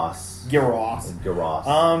 Gyros. Gyros.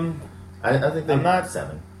 I think they're I'm not-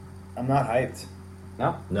 7. I'm not hyped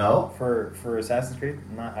No. No. for Assassin's Creed.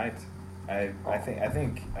 I'm not hyped. I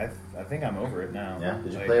think I'm over it now. Yeah.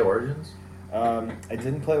 Did you Like, play Origins? I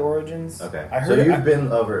didn't play Origins. Okay. I So heard you've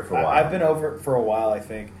been over it for a while. I've been over it for a while, I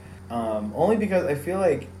think. Only because I feel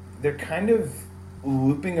like they're kind of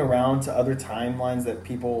looping around to other timelines that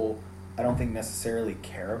people I don't think necessarily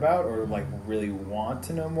care about or like really want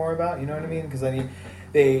to know more about. You know what I mean? Because I mean,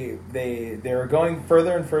 they're going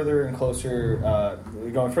further and further and closer,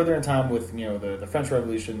 going further in time with the French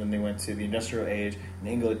Revolution. Then they went to the Industrial Age in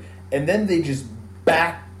England, and then they just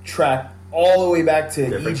backtrack all the way back to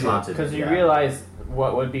Different Egypt. continent. Because you Yeah. realize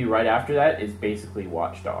what would be right after that is basically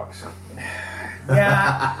Watch Dogs.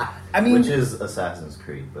 Yeah, I mean, which is Assassin's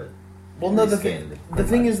Creed, but well, no. The reskinned, thing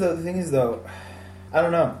pretty is though, I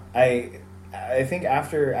don't know. I think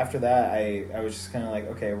after that, I was just kind of like,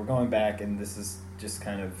 okay, we're going back, and this is just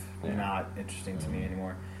kind of Yeah. not interesting to me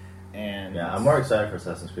anymore. And Yeah, I'm more excited for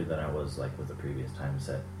Assassin's Creed than I was like with the previous time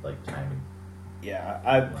Yeah,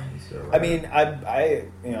 lines. Or I mean, I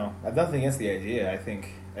I've nothing against the idea. I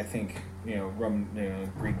think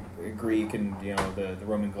Greek and the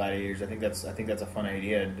Roman gladiators. I think that's a fun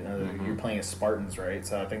idea. You're playing as Spartans, right?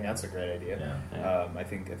 So I think that's a great idea. Yeah. I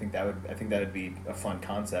think that would be a fun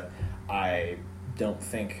concept. I don't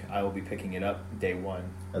think I will be picking it up day one.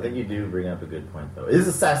 I think you do bring up a good point though. Is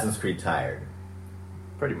Assassin's Creed tired?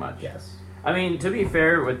 Pretty much. Yes. I mean, to be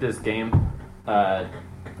fair with this game, well,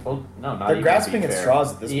 no, not They're even grasping to be at fair.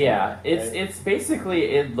 straws at this point. Yeah, it's right? it's basically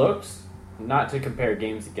it looks, not to compare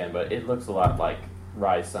games again, but it looks a lot like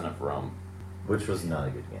Rise: Son of Rome. Which was not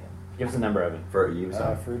a good game. Give us a number, Evan. For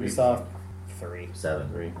Ubisoft, for Ubisoft 3. 7.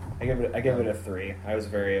 3. I give it a 3. I was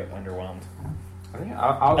very underwhelmed. I think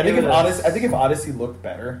I'll I think give if it a Odyssey, if Odyssey looked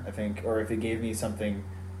better, or if it gave me something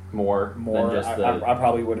more more, than just I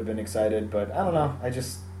probably would have been excited. But I don't know.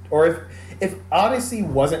 Or if Odyssey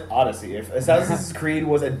wasn't Odyssey, if Assassin's Creed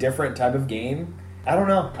was a different type of game, I don't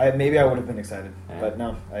know. Maybe I would have been excited. Yeah. But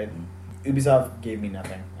no, Ubisoft gave me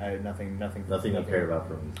nothing. I had nothing. Nothing you cared about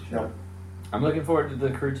from the show. No. I'm looking forward to the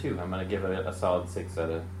Crew 2. I'm gonna give it a solid 6 out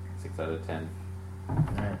of 10.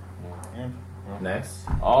 Alright. Yeah. Next.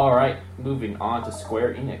 All right, moving on to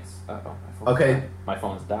Square Enix. Okay. My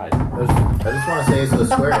phone's died. I just want to say, so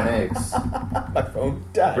Square Enix. My phone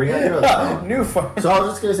died. Bring out your phone. New phone. So I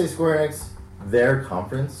was just gonna say, Square Enix, their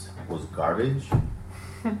conference was garbage.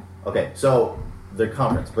 Okay, so their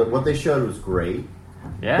conference, but what they showed was great.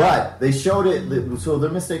 Yeah. But they showed it. So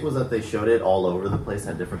their mistake was that they showed it all over the place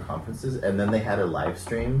at different conferences, and then they had a live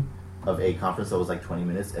stream of a conference that was like 20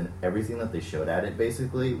 minutes, and everything that they showed at it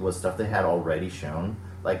basically was stuff they had already shown,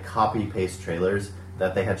 like copy paste trailers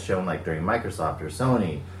that they had shown like during Microsoft or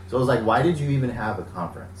Sony. So it was like, why did you even have a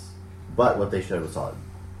conference? But what they showed was solid.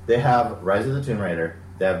 They have Rise of the Tomb Raider.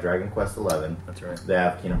 They have Dragon Quest XI. That's right. They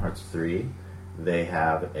have Kingdom Hearts 3. They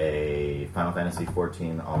have a Final Fantasy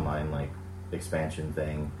 14 online like expansion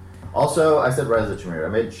thing. Also, I said Rise of the Tomb Raider. I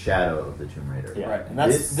made Shadow of the Tomb Raider. Yeah. Right, and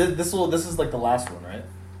that's This- this is like the last one, right?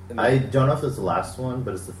 I don't know if it's the last one,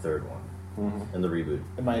 but it's the third one Mhm. in the reboot.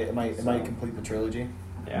 Am I complete the trilogy?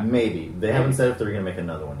 Yeah. Maybe they haven't said if they're gonna make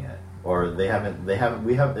another one yet, or they haven't. They haven't.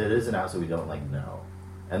 We have. It isn't out, so we don't like know,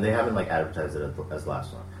 and they haven't like advertised it as the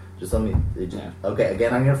last one. Just let me. Yeah. Okay,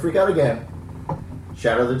 again, I'm gonna freak out again.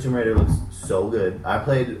 Shadow of the Tomb Raider looks so good. I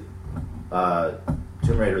played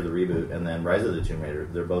Tomb Raider the reboot and then Rise of the Tomb Raider.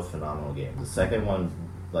 They're both phenomenal games. The second one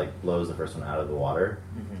like blows the first one out of the water.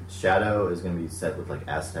 Shadow is going to be set with like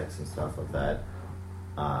Aztecs and stuff like that.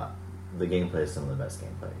 The gameplay is some of the best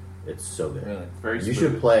gameplay. It's so good. Really? Very You smooth.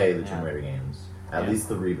 should play the Yeah. Tomb Raider games. At Yeah. least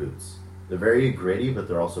the reboots. They're very gritty, but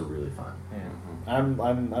they're also really fun. Yeah.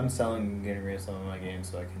 I'm selling and getting rid of some of my games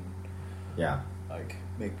so I can Yeah. like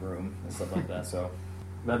make room and stuff like that. So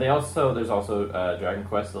But there's also Dragon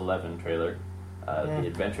Quest XI trailer, the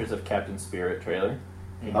Adventures of Captain Spirit trailer,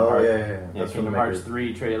 Kingdom Oh, Hearts, yeah. yeah, That's Kingdom from the Hearts makers.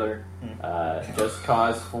 3 trailer, Just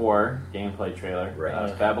Cause 4 gameplay trailer,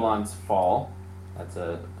 Right. Babylon's Fall, that's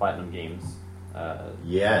a Platinum Games.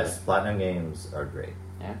 Yes, Platinum Games are great.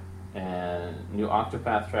 Yeah, and new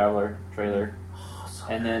Octopath Traveler trailer,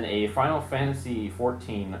 and then a Final Fantasy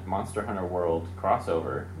 14 Monster Hunter World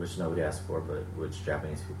crossover. Which nobody asked for, but which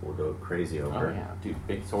Japanese people will go crazy over. Oh yeah, dude,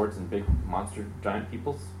 big swords and big monster giant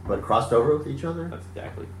peoples. But crossed over with each other? That's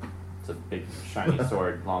exactly. It's a big shiny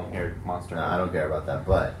sword, long-haired monster. No, I don't care about that,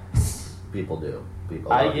 but people do.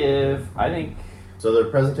 People I love it. think, So the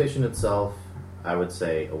presentation itself, I would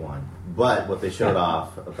say a 1. But what they showed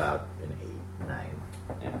off, about an 8, 9.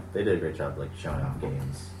 yeah, They did a great job, like, showing off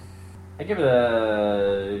games. I give it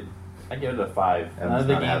a 5. Evan's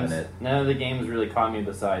not having it. None of the games really caught me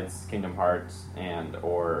besides Kingdom Hearts and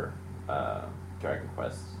or Dragon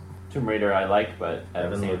Quest. Tomb Raider I like, but at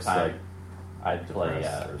Evan the same looks time, like I'd play.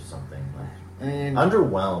 depressed or something. I mean,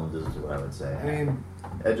 Underwhelmed is what I would say. I mean,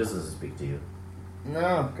 It just doesn't speak to you.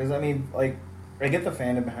 no, because I mean, like, I get the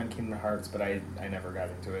fandom behind Kingdom Hearts, but I never got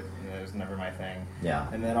into it. You know, it was never my thing. Yeah.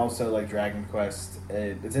 And then also like Dragon Quest,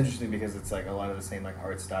 it's interesting because it's like a lot of the same like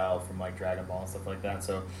art style from like Dragon Ball and stuff like that.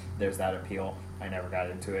 So there's that appeal. I never got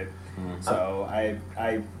into it. So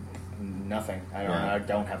I nothing. I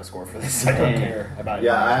don't have a score for this. I don't care about it.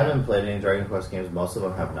 Yeah, I haven't played any Dragon Quest games. Most of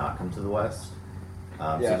them have not come to the West.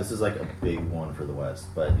 Yeah. So this is like a big one for the West.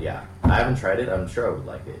 But yeah, I haven't tried it. I'm sure I would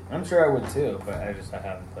like it. I'm sure I would too, but I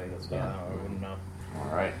haven't played it, so Yeah. I wouldn't know.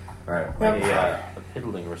 All right, All right. a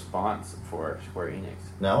piddling response for Square Enix.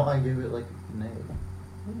 No, I give it like an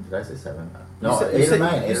 8. Did I say 7? No, you said, 8 or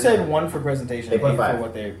 9. You said 1 for presentation, 8 for 8.5.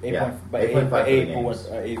 what they 8 Yeah, point, but 8.5 for the 8 for games.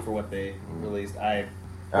 what 8 for what they released. All right.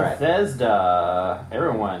 Bethesda,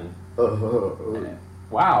 everyone.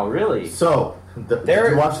 Wow, really? So, did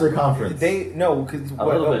you watch their conference? They no, because A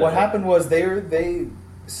little bit what of it. happened was they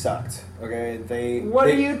sucked. Okay, What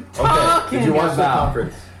they, are you Okay, talking did you watch their about?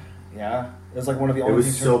 conference? Yeah, it was like one of the It only. was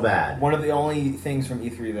things so from, bad. One of the only things from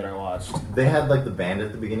E3 that I watched. They had like the band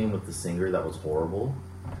at the beginning with the singer that was horrible.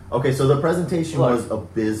 Okay, so the presentation Look. was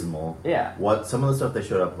abysmal. Yeah. What some of the stuff they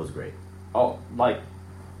showed up was great. Oh, like,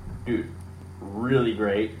 dude, really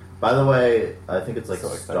great. By the way, I think it's like So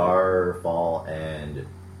excited. Starfall and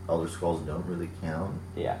Elder Scrolls don't really count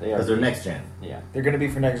Yeah, they are. because they're next gen. Yeah. They're going to be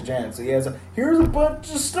for next gen. So yeah, so here's a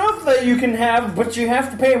bunch of stuff that you can have, but you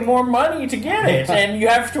have to pay more money to get it, and you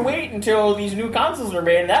have to wait until these new consoles are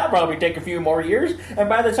made. And that'll probably take a few more years. And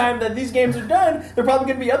by the time that these games are done, there are probably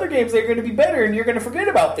going to be other games that are going to be better, and you're going to forget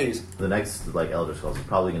about these. The next like Elder Scrolls is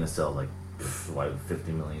probably going to sell like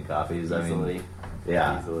 50 million copies. I Easily. mean,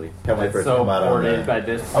 yeah. Easily. Can't wait for it It's to so come out on ported the- by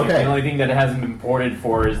this point. Okay. The only thing that it hasn't been ported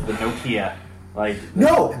for is the Nokia. Like,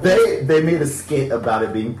 No, they made a skit about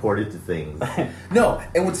it being ported to things. No,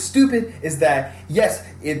 and what's stupid is that yes,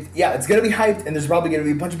 it's gonna be hyped, and there's probably gonna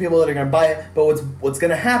be a bunch of people that are gonna buy it. But what's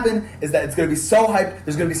gonna happen is that it's gonna be so hyped.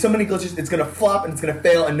 There's gonna be so many glitches. It's gonna flop and it's gonna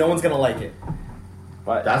fail, and no one's gonna like it.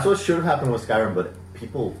 but That's what should have happened with Skyrim, but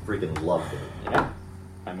people freaking loved it. yeah,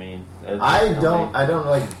 I mean, I don't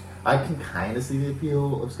like. I can kind of see the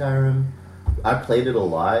appeal of Skyrim. I played it a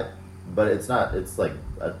lot, but it's not. It's like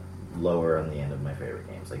a lower on the end of my favorite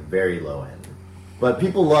games, like very low end. But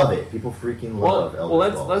people love it. People freaking love Elder Well,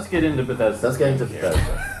 Scrolls. let's get into Bethesda. Let's get into here.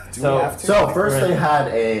 Bethesda. Do So- we have to? So first, Right. they had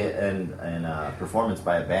a performance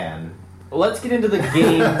by a band. Let's get into the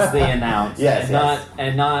games they announced. Yes,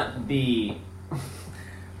 and not the.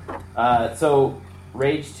 So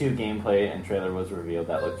Rage 2 gameplay and trailer was revealed.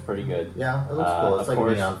 That looks pretty good. Yeah, it looks cool. It's of like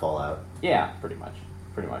course. Neon Fallout. Yeah, pretty much.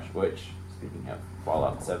 Which, speaking of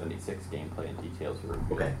Fallout 76 gameplay and details were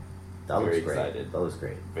revealed. Okay, that looks Very great. excited. That looks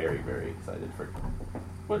great, Very, very excited for.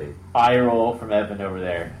 What Dude. eye roll from Evan over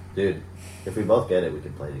there? dude. If we both get it, we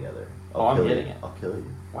can play together. Oh, I'm kill getting you. it. I'll kill you.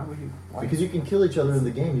 Why would you? Why? Because you can kill each other in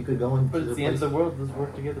the game. You could go and. But it's the end of the world. Let's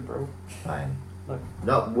work together, bro. Fine. Look.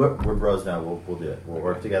 No, we're bros now. We'll do it. We'll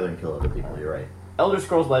work together and kill other people. You're right. Elder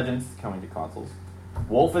Scrolls Legends coming to consoles.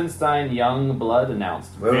 Wolfenstein Young Blood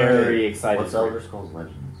announced. Wait, wait, Very wait. excited. What's for it. Elder Scrolls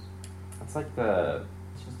Legends? It's like the.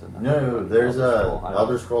 It's just enough. No, there's Scroll.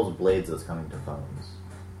 Elder Scrolls Blades that's coming to phones.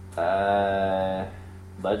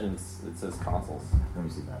 Legends. It says consoles. Let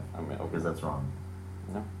me see that. I'm gonna open Because it. that's wrong.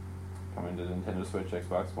 No. Coming to Nintendo Switch,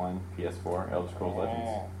 Xbox One, PS4, Elder Scrolls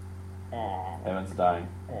Legends. Evan's dying.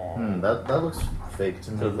 That looks fake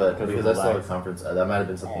to me, Because- but because because of I the saw a lag. conference, that might have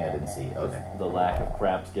been something I didn't see. Okay. The lack of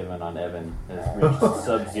craps given on Evan has reached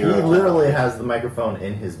sub-zero. He literally has the microphone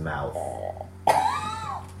in his mouth.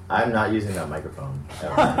 I'm not using that microphone.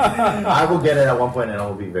 Ever. I will get it at one point, and I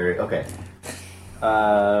will be very okay.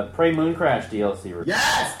 Prey Moon Crash DLC review.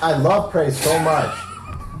 Yes, I love Prey so much.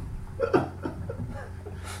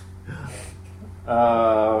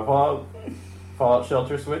 Fallout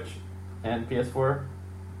Shelter Switch and PS4.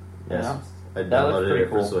 Yes, announced. I That looks downloaded pretty it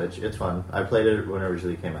for cool. Switch. It's fun. I played it when it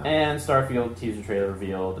originally came out. And Starfield teaser trailer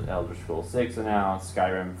revealed. Elder Scrolls 6 announced.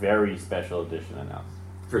 Skyrim very special edition announced.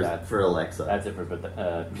 For Alexa. That's it for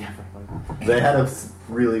They had a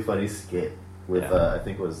really funny skit with Yeah. I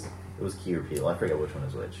think it was Key or Peele. I forget which one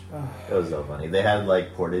is which. It was so funny. They had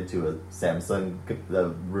like ported to a Samsung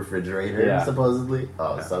the refrigerator Yeah. supposedly.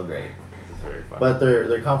 Oh, Yeah. so great. This is very fun. But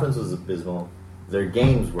their conference was abysmal. Their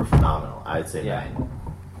games were phenomenal. I'd say Yeah.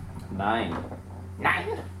 9.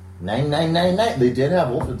 9. 9. They did have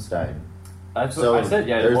Wolfenstein. That's So, what I said.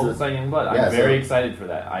 Yeah, there's Wolfenstein Youngblood. yeah, I'm very so- excited for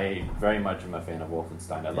that. I very much am a fan of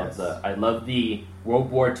Wolfenstein. Yes. I love the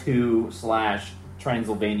World War II /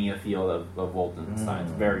 Transylvania feel of Wolfenstein.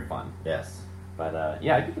 It's very fun. Yes. But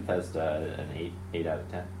yeah, I give Bethesda an 8 out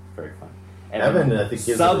of 10. It's very fun. Evan, I think,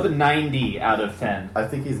 gives sub it a- 90 out of 10. I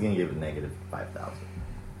think he's gonna give it negative 5,000.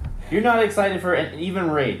 You're not excited for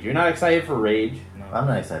even Rage. You're not excited for Rage. I'm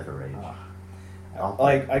not excited for Rage.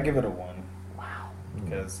 Like, I give it a 1. Wow.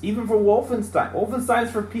 Because Even for Wolfenstein.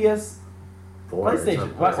 Wolfenstein's for PS. It's PlayStation. on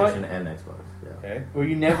What- PlayStation and Xbox. Yeah. okay. Were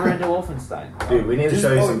you never into Wolfenstein? Dude, we need to Just-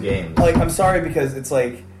 show you oh, some games. Like, I'm sorry because it's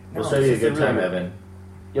like We'll No, show it's you a just a good time, really- Evan.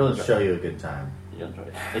 You'll We'll enjoy show it. you a good time. You'll enjoy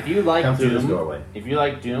it. If you like Come through this Doom, doorway. if you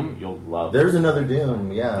like Doom, you'll love. There's another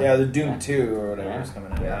Doom, yeah. yeah, the Doom 2 or whatever Yeah. is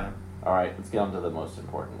coming out. Yeah. Yeah. All right, let's get on to the most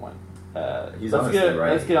important one. He's let's honestly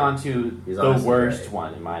right. Let's get on to He's the honestly worst right.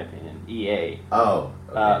 one, in my opinion. EA. Oh,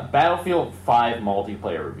 okay. Battlefield 5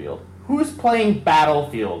 multiplayer revealed. Who's playing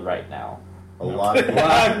Battlefield right now? a lot of people.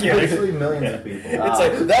 I'm kidding. Actually, millions of people. It's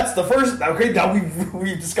like that's the first. Okay, now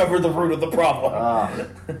we discovered the root of the problem.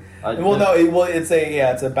 Well, no, it's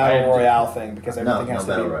a battle royale thing because everything no has to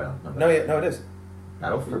Battle be. Royale. No, it is. for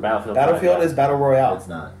Battlefield. Battlefield. Battlefield 5, is battle royale. It's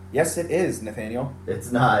not. Yes, it is, Nathaniel.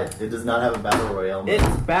 It's not. It does not have a Battle Royale mode.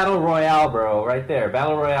 It's Battle Royale, bro, right there.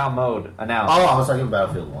 Battle Royale mode announced. Oh, I was talking about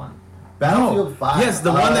Battlefield 1. Battlefield 5. Yes,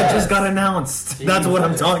 the one that just got announced. That's what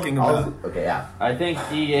I'm Jesus. talking about. Okay, yeah. I think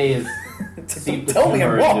EA is. Seep the Tell me I'm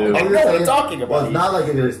tumor wrong. into- I know what I'm talking Well, about. it's not like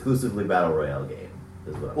an exclusively Battle Royale game.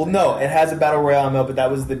 Is what I'm Well, saying. no, it has a battle royale mode, but that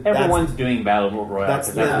was the Everyone's doing Battle Royale. That's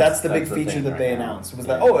 'cause the big the feature thing that right they now. announced was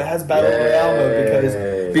that it has battle royale mode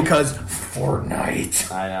Yay. because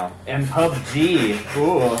Fortnite. I know. And PUBG.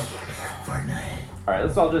 Ooh. Fortnite. All right,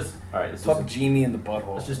 let's all just. All right, let's Fuck Genie in the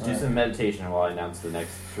butthole. Let's just do some meditation while I announce the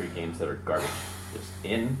next 3 games that are garbage. Just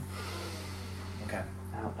in, Okay.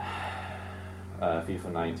 out.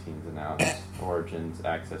 FIFA 19's announced. Origins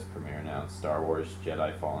Access Premiere announced. Star Wars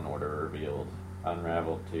Jedi Fallen Order revealed.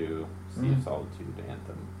 Unravel 2. Sea of Solitude.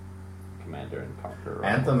 Anthem. Commander and Conqueror.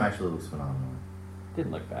 Anthem actually looks phenomenal.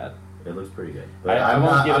 Didn't look bad. It looks pretty good. I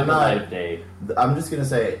won't give it I'm the not, light of day. I'm just gonna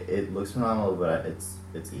say it looks phenomenal, but it's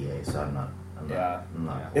EA, so I'm not. Yeah. I'm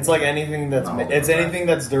not. Yeah. It's like anything that's No, it's right. anything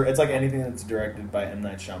that's it's like anything that's directed by M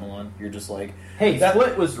Night Shyamalan. You're just like Hey, that-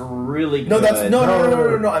 Split was really no, good. that's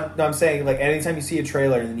no. I'm saying like anytime you see a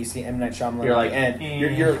trailer and then you see M Night Shyamalan You're at like, the end,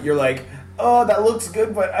 eh. you're like, oh, that looks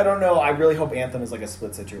good, but I don't know. I really hope Anthem is like a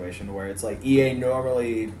Split situation where it's like EA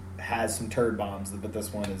normally has some turd bombs, but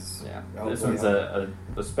this one is Yeah, hopefully- this one's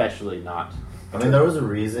especially not. I mean, there was a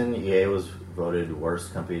reason EA was voted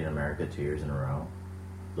worst company in America 2 years in a row.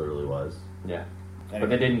 Literally was. Yeah. But Anyway.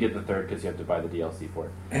 they didn't get the third because you have to buy the DLC for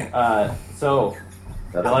it. So,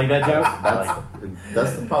 That's, I like that joke. I like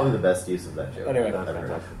That's probably the best use of that joke. Anyway. I've heard.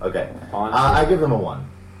 Fantastic. Okay. On I give them a 1.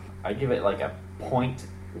 I give it like a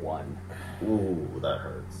 0.1. Ooh, that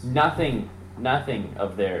hurts. Nothing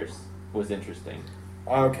of theirs was interesting.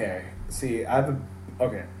 Okay. See, I have a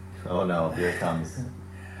okay. Oh no, here it comes.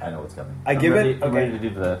 I know what's coming. I give ready, it I'm ready okay. to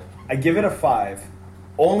do the. I give it a 5,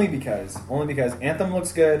 only because Anthem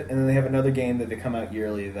looks good, and then they have another game that they come out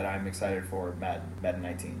yearly that I'm excited for, Madden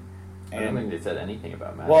 19. I don't think they said anything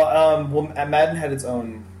about Madden. Well, Madden had its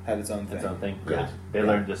own thing. Its own thing. Good. Yeah. They Yeah.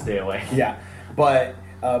 learned to stay away. Yeah, but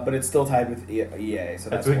but it's still tied with EA. So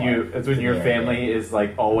that's That's when why. That's when your Yeah. family is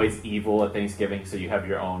like always evil at Thanksgiving, so you have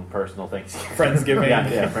your own personal Thanksgiving. Friendsgiving.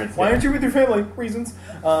 yeah, Friendsgiving. Why aren't you with your family? Reasons.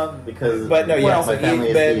 Because But no, well, yeah. my family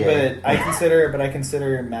is EA. But I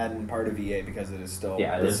consider Madden part of EA because it is still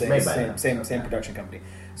Yeah, it the is made by them. same production company.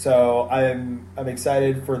 So I'm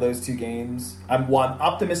excited for those two games. I'm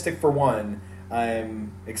optimistic for one.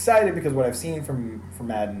 I'm excited because what I've seen from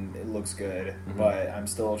Madden, it looks good, Mm-hmm. but I'm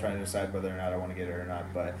still trying to decide whether or not I want to get it or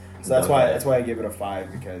not. But so that's why I give it a 5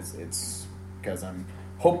 because I'm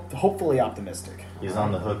hopefully optimistic. He's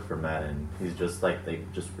on the hook for Madden. He's just like they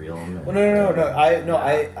just reel him in. Well, no.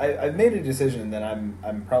 I've made a decision that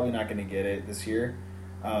I'm probably not going to get it this year,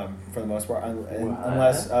 for the most part,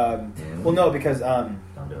 unless well, no, because Don't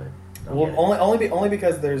do it. Don't well, get it. only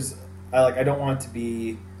because I don't want it to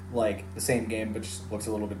be like the same game, but just looks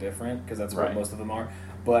a little bit different because that's what Right. most of them are.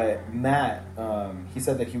 But Matt, he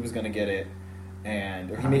said that he was going to get it,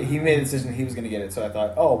 or he made a decision he was going to get it. So I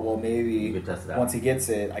thought, oh well, maybe You could test it out. once he gets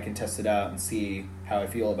it, I can test it out and see how I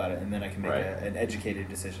feel about it, and then I can make Right. an educated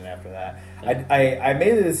decision after that. I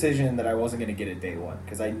made the decision that I wasn't going to get it day one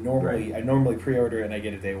because I normally pre-order it and I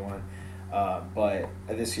get it day one. But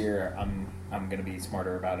this year I'm going to be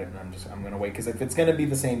smarter about it, and I'm going to wait because if it's going to be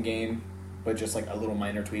the same game but just like a little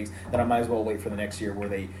minor tweaks, then I might as well wait for the next year where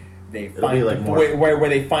they It'll be like more- where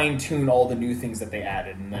they fine tune all the new things that they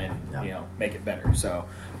added and then Yeah. make it better. So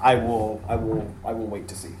I will wait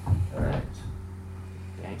to see. All right.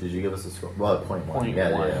 Okay. Did you give us a score? Well, point one. Point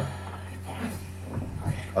Yeah. one.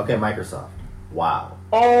 Okay, Microsoft. Wow.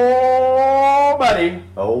 Oh, buddy.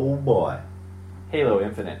 Oh boy. Halo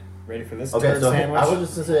Infinite. Ready for this Okay, turd so sandwich? I was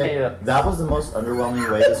just to say Yeah. that was the most underwhelming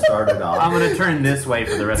way to start it off. I'm gonna turn this way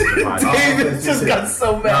for the rest of the podcast. David just got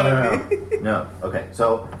so mad at me. No. Okay,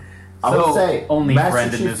 so I So, would say only Master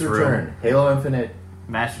friend in Chief's this Return, room. Halo Infinite,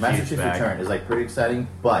 Master Master Chief's Chief's back. Return is like pretty exciting,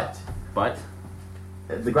 but But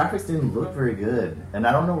the graphics didn't look very good, and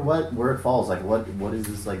I don't know where it falls. Like, what is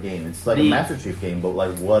this like game? It's like a The- Master Chief game, but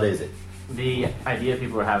like, what is it? the idea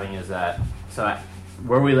people are having is that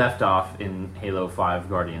where we left off in Halo 5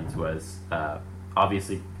 Guardians was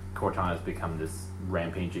obviously Cortana has become this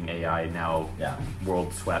rampaging AI now Yeah,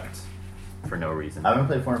 world swept for no reason. I haven't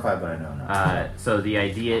played 4 and 5, but I know now. So the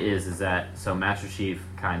idea is that Master Chief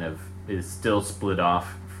kind of is still split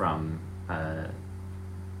off from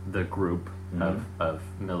the group of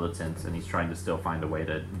militants, and he's trying to still find a way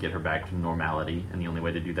to get her back to normality. And the only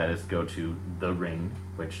way to do that is go to the ring,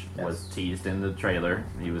 which Yes. was teased in the trailer.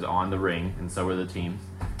 He was on the ring, and so were the teams.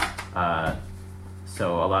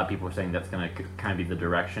 So a lot of people are saying that's going to kind of be the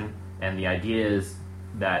direction. And the idea is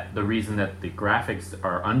that the reason that the graphics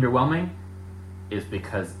are underwhelming is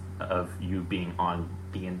because of you being on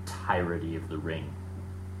the entirety of the ring.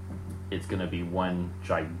 It's going to be one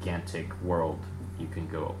gigantic world. You can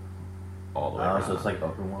go all the way around. So it's like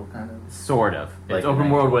open world kind of. Sort of. Like It's open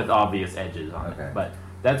Knight. world with obvious edges on Okay. it. But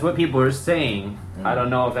that's what people are saying. Mm. I don't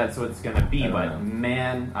know if that's what it's going to be, I don't but know.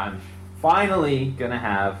 man, I'm finally going to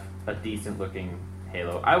have a decent looking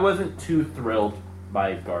Halo. I wasn't too thrilled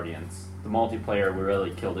by Guardians. The multiplayer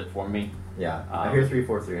really killed it for me. Yeah, I hear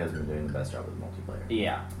 343 has been doing the best job with multiplayer.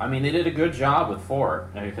 Yeah, I mean, they did a good job with 4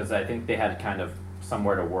 because I think they had kind of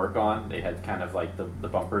somewhere to work on. They had kind of like the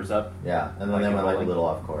bumpers up. Yeah, and then Like they a went like a rolling- little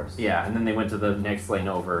off course. Yeah, and then they went to the next lane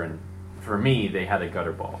over, and for me, they had a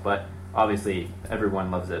gutter ball. But obviously, everyone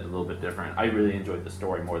loves it a little bit different. I really enjoyed the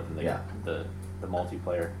story more than Yeah. the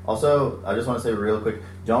multiplayer. Also, I just want to say real quick,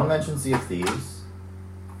 Joan mentioned Sea of Thieves.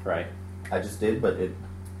 Right. I just did, but it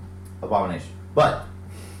abomination. But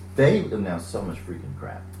they announced so much freaking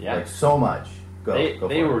crap. Yeah. Like so much. Go. They for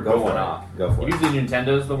they it. were Go going for off. It. Go for it. Usually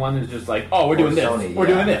Nintendo's the one who's just like, oh, we're Or doing this. Sony, We're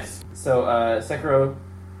yeah. doing this. So Sekiro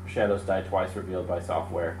Shadows Die Twice revealed by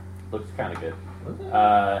Software. Looks kind of good.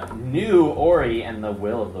 New Ori and the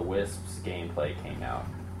Will of the Wisps gameplay came out.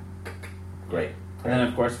 Great. And then,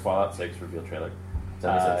 of course, Fallout 6 reveal trailer.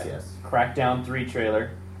 76, yes. Crackdown 3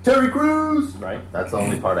 trailer, Terry Crews. right? That's the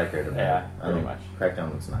only part I cared about. Yeah, I pretty don't- much.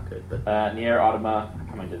 Crackdown looks not good, but Nier Automata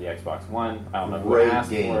coming to the Xbox One. I don't know who great asked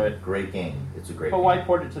game. for it. Great game. It's a great. But game. why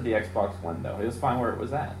port it to the Xbox One, though? It was fine where it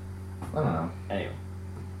was at. I don't know. Anyway,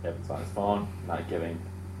 Evan's on his phone, not giving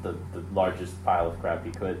the largest pile of crap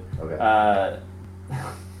he could. Okay.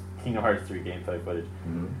 Kingdom Hearts 3 gameplay footage.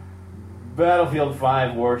 Mhm. Battlefield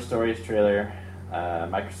 5 War Stories trailer.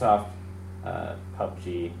 Microsoft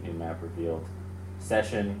PUBG new map revealed.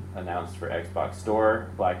 Session announced for Xbox Store.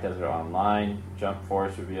 Black Desert Online. Jump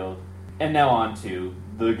Force revealed. And now on to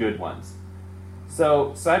the good ones.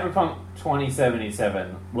 So Cyberpunk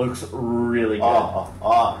 2077 looks really good.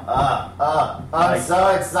 I'm so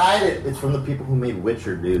excited! It's from the people who made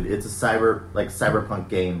Witcher, dude. It's a cyberpunk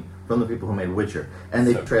game from the people who made Witcher. And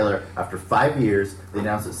the trailer, after 5 years, they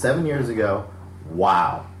announced it 7 years ago.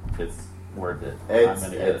 Wow. It's worth it.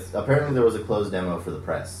 It's apparently there was a closed demo for the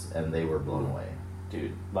press, and they were blown away.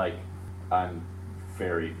 Dude, like, I'm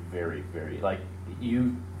very, very, very, like,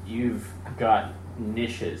 you've got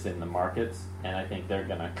niches in the markets, and I think they're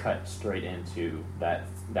gonna cut straight into that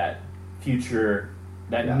future,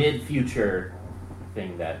 mid-future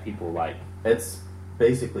thing that people like. It's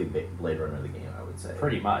basically Blade Runner the game, I would say.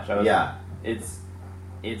 Pretty much. It's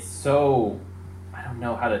so, I don't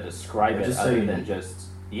know how to describe it other than just,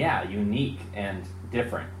 unique and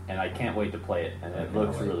different, and I can't wait to play it, and it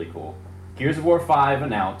looks really cool. Gears of War 5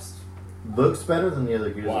 announced. Looks better than the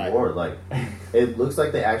other Gears of War. Like, it looks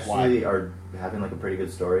like they actually are having like a pretty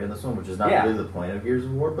good story in this one, which is not really the point of Gears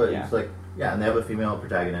of War, but it's like, and they have a female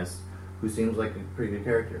protagonist who seems like a pretty good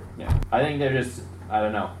character. Yeah, I think they're just, I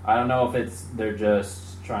don't know if they're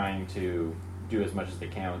just trying to do as much as they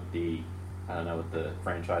can with the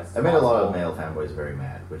franchise. I made a lot of male fanboys very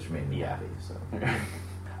mad, which made me happy. So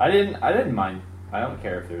I didn't mind. I don't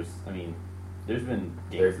care if there's been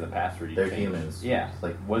games in the past where you they're change. Humans. Yeah,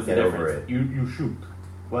 like what's the get difference? over it. You shoot.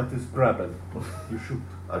 What is problem? You shoot.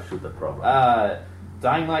 I'll shoot the problem.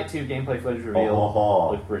 Dying Light 2 gameplay footage reveal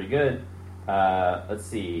looked pretty good. Let's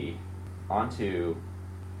see. On to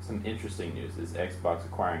some interesting news. Is Xbox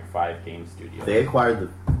acquiring 5 game studios? They acquired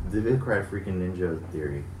freaking Ninja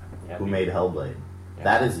Theory, who made Hellblade. Yeah.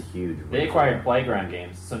 That is a huge. They acquired Playground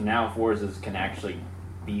Games, so now Forza's can actually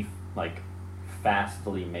be like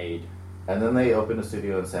fastly made. And then they opened a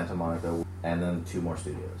studio in Santa Monica, and then 2 more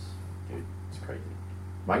studios. Dude, it's crazy.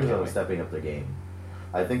 Microsoft is stepping up their game.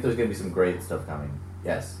 I think there's going to be some great stuff coming.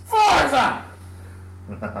 Yes. Forza!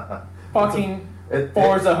 Fucking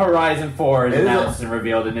Forza Horizon 4 is announced and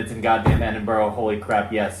revealed, and it's in goddamn Edinburgh. Holy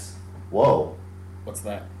crap, yes. Whoa. What's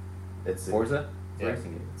that? It's Forza? It's a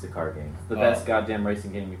racing game. It's a car game. It's the best goddamn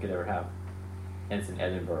racing game you could ever have. And it's in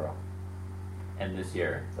Edinburgh. And this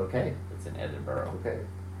year, it's in Edinburgh. Okay.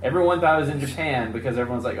 Everyone thought it was in Japan because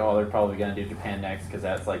everyone's like, oh, they're probably going to do Japan next because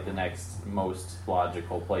that's like the next most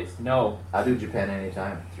logical place. No. I'll do Japan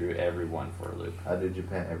anytime. Threw everyone for a loop. I'll do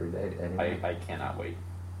Japan every day. I cannot wait.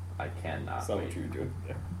 I cannot That's not wait. what you were doing.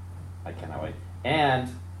 Yeah. I cannot wait. And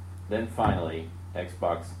then finally,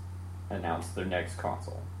 Xbox announced their next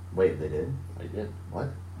console. Wait, they did? They did. What?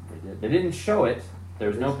 They did. They didn't show it. There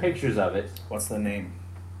was no pictures of it. What's the name?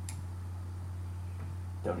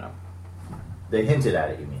 Don't know. They hinted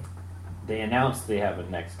at it, you mean? They announced they have a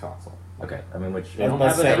next console. Okay, I mean, which... They I don't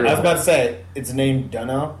was have it. about to say, it's named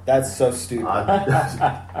Dunno. That's so stupid.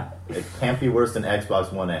 It can't be worse than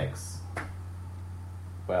Xbox One X.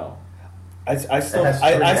 Well, I still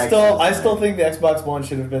think the Xbox One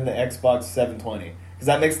should have been the Xbox 720 because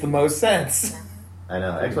that makes the most sense. I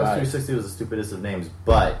know. Xbox 360 was the stupidest of names,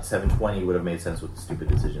 but 720 would have made sense with the stupid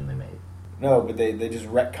decision they made. No, but they just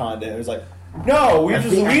retconned it. It was like, no, we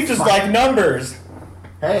just like numbers.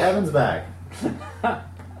 Hey, Evan's back.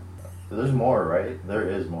 There's more, right? There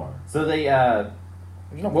is more. so they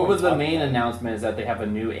what was the main announcement is that they have a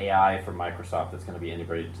new AI from Microsoft that's going to be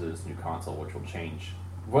integrated to this new console, which will change.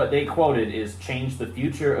 What they quoted is change the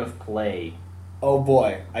future of play. Oh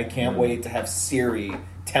boy, I can't wait to have Siri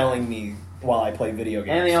telling me while I play video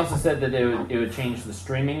games. And they also said that it would change the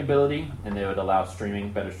streaming ability, and they would allow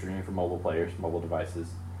better streaming for mobile players, mobile devices.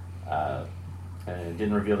 And it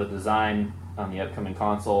didn't reveal the design on the upcoming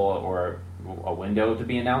console or a window to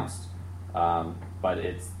be announced. But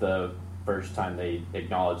it's the first time they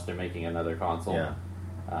acknowledge they're making another console. Yeah.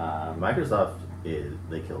 Microsoft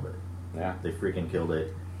they killed it. Yeah. They freaking killed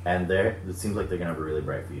it. And it seems like they're going to have a really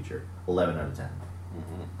bright future. 11 out of 10.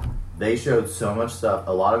 Mm-hmm. They showed so much stuff.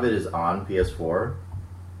 A lot of it is on PS4.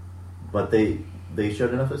 But they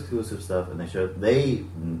showed enough exclusive stuff. And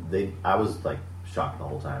I was like shocked the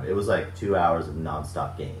whole time. It was like 2 hours of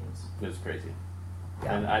non-stop games. It was crazy.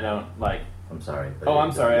 Yeah. And I don't like... I'm sorry.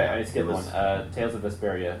 I'm sorry. I skipped one. Tales of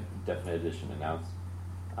Vesperia Definite Edition announced.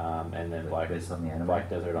 And then Black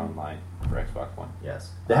Desert Online for Xbox One. Yes.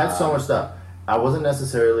 They had so much stuff. I wasn't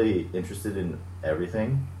necessarily interested in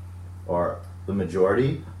everything or the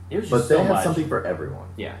majority, but they had something for everyone.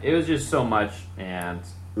 Yeah, it was just so much, and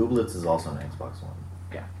Ooblets is also an Xbox One.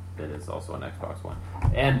 Yeah, it is also an Xbox One.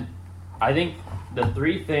 And I think the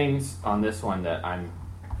 3 things on this one that I'm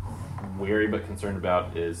weary but concerned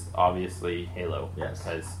about is obviously Halo. Yes.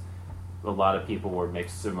 Because a lot of people were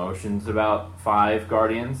mixed emotions about 5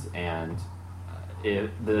 Guardians, and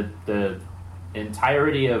the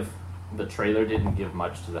entirety of the trailer didn't give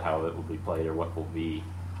much to how it will be played or what will be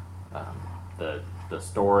the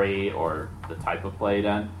story or the type of play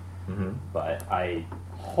done. Mm-hmm. But I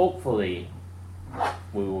hopefully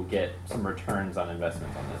we will get some returns on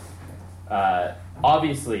investment on this.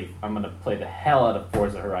 Obviously, I'm gonna play the hell out of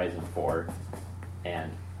Forza Horizon 4,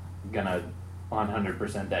 and gonna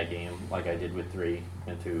 100% that game like I did with 3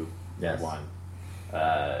 and 2 Yes. 1.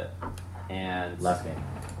 And Last game.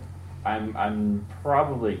 I'm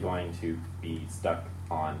probably going to be stuck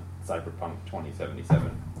on Cyberpunk 2077.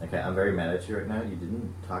 Okay, I'm very mad at you right now. You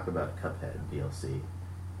didn't talk about Cuphead DLC.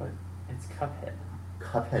 But it's Cuphead.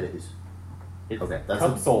 Cuphead is... It's Okay, that's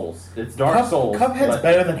Cup a- Souls. It's Dark Souls. Cuphead's but-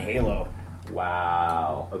 better than Halo.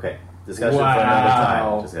 Wow. Okay, discussion for another time.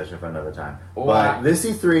 Wow. Discussion for another time. Wow. But this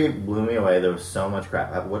E3 blew me away. There was so much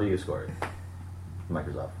crap. What do you score?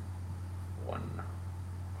 Microsoft.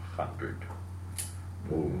 100.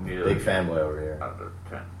 Ooh, Yeah. big fanboy over here. Out of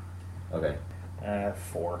 10. Okay.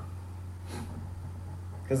 4.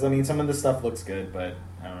 Because I mean, some of the stuff looks good, but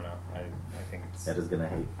I don't know. I think Ed is gonna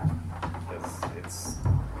hate. it's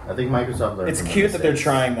I think Microsoft learned it's from their cute that they're mistakes.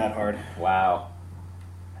 trying that hard. Wow.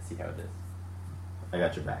 I see how it is. I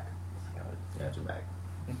got your back. I see how it is. I got your back.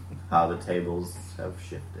 How the tables have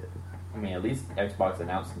shifted. I mean, at least Xbox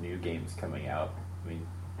announced new games coming out. I mean,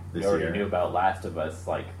 we This already year? knew about Last of Us,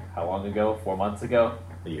 like, how long ago? 4 months ago?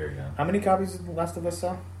 A year ago. How many copies did The Last of Us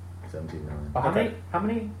sell? 17 million. Oh, how Okay. many? How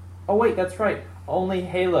many? Oh, wait, that's right. Only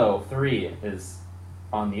Halo 3 is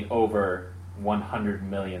on the over 100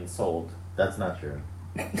 million sold. That's not true.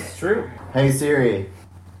 It's true. Hey Siri,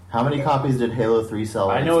 how many copies did Halo 3 sell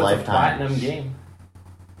in I know its it's lifetime? a platinum game.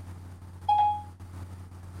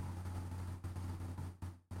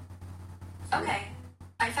 Okay,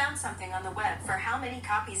 I found something on the web for how many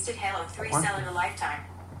copies did Halo 3 sell in a lifetime.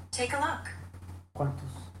 Take a look.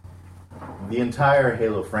 Quantos? The entire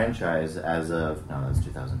Halo franchise as of... No, that's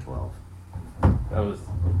 2012. That was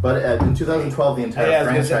But in 2012, the entire Yeah, I was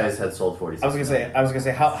gonna franchise say- had sold 46 I was gonna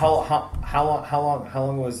say how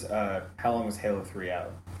long was Halo 3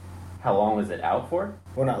 out? how long was it out for?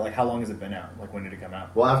 Well, not like how long has it been out? Like when did it come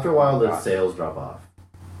out? Well, after a while, the sales drop off.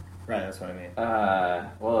 Right, that's what I mean.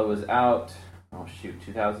 Well, it was out. Oh shoot,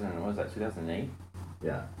 2000. What was that? 2008.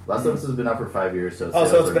 Yeah. Last of Us has been out for 5 years, so... Oh, sales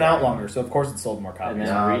so it's are been out growing. longer. So of course it sold more copies. And then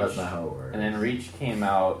No, Reach, that's not how it works. And then Reach came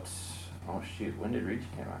out. Oh shoot, when did Reach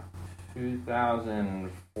came out?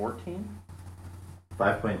 2014.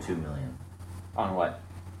 5.2 million. On what?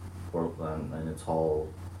 And its whole...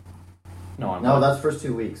 No, on No, what? that's first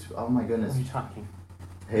 2 weeks. Oh my What goodness. are you talking?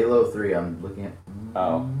 Halo 3, I'm looking at...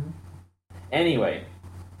 Oh. Anyway,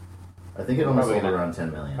 I think it only Probably sold gonna- around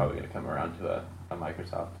 10 million. probably gonna come around to a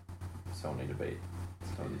Microsoft Sony debate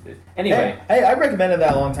some of these days. Anyway, Hey, I recommended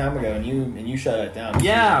that a long time ago, and you shut it down.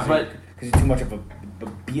 Yeah, but- because you're too much of a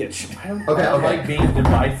bitch. I don't, Okay, I don't okay. like being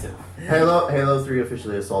divisive. Halo 3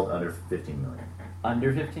 officially has sold under 15 million.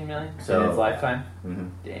 Under 15 million So- in its lifetime. Mm-hmm.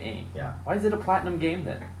 Dang. Yeah. Why is it a platinum game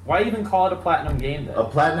then? Why even call it a platinum game then? A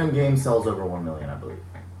platinum game sells over 1 million, I believe.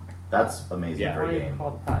 That's amazing Yeah. for Why a even game. call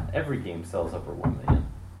it platinum? Every game sells over 1 million.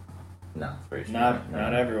 No. It's very strange.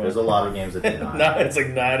 Not everyone. There's a lot of games that do not. No, it's like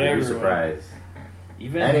not You'd be everyone. surprised.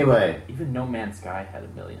 Even Anyway. even No Man's Sky had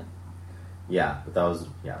 1 million. Yeah, but that was...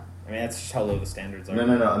 Yeah. I mean, that's just how low the standards are.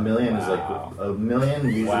 No. A million is Wow. like... A million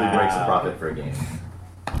usually Wow. breaks a profit for a game.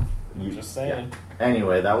 Just saying. Yeah.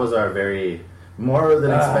 Anyway, that was our very... More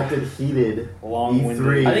than expected heated Long-winded.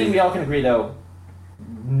 E3. I think we all can agree though.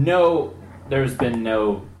 There's been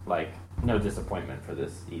no disappointment for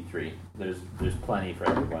this E3. There's plenty for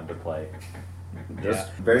everyone to play. Just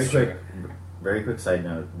Yeah, very it's quick, true. very quick side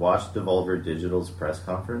note. Watch Devolver Digital's press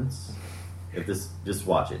conference. Just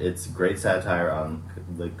watch it. It's great satire on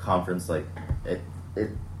the conference. Like it,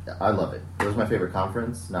 I love it. It was my favorite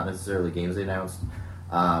conference. Not necessarily games they announced.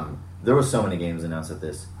 There were so many games announced at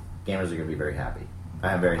this. Gamers are going to be very happy.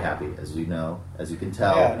 I am very happy, as you know, as you can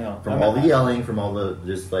tell Yeah, no, from I'm all the happy. yelling, from all the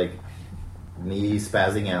just like me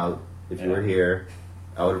spazzing out. If you Yeah. were here,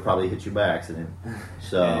 I would have probably hit you by accident.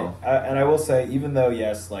 So. And I will say, even though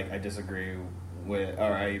yes, like I disagree with,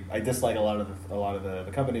 or I dislike a lot of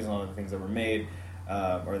the companies and a lot of the things that were made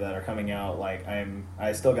or that are coming out. Like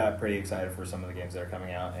I still got pretty excited for some of the games that are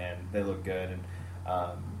coming out, and they look good.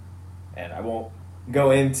 And I won't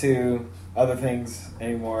go into other things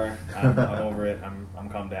anymore. I'm over it. I'm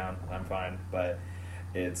calmed down. I'm fine. But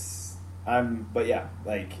But yeah,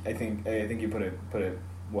 like I think you put it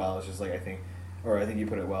well. It's just like I think you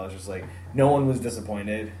put it well. It's just like no one was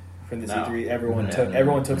disappointed from this No. E3.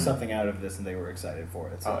 Everyone took something out of this, and they were excited for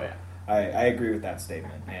it. So Oh yeah. I agree with that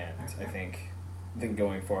statement, and I think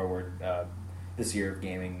going forward, this year of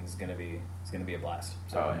gaming is gonna be a blast.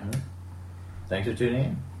 So Oh yeah. Thanks for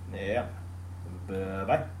tuning in. Yeah.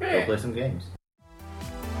 Bye. Go play some games.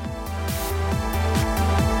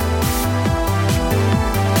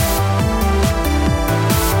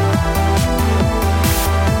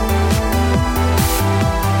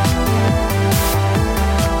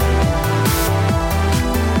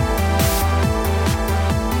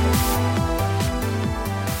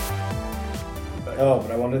 Oh,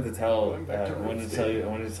 but I wanted to tell. Going back to I wanted to tell you. I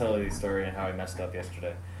wanted to tell you the story and how I messed up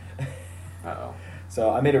yesterday. Uh-oh. So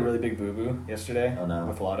I made a really big boo boo yesterday. Oh, no.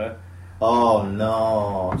 With Lada. Oh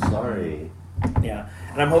no, I'm sorry. Yeah,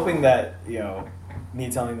 and I'm hoping that me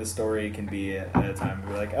telling the story can be at a time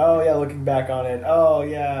where we're like, oh yeah, looking back on it, oh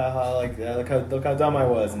yeah, look how dumb I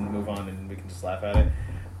was, and move on, and we can just laugh at it.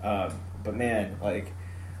 But man,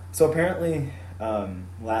 so apparently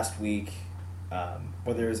last week,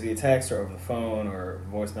 whether it was via text or over the phone or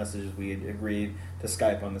voice messages, we had agreed to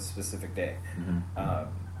Skype on this specific day.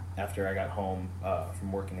 After I got home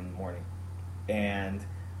from working in the morning, and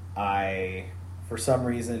I, for some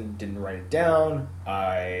reason, didn't write it down.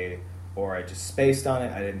 I just spaced on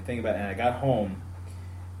it. I didn't think about it, and I got home,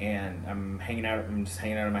 and I'm just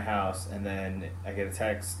hanging out in my house, and then I get a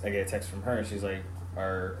text from her, and she's like,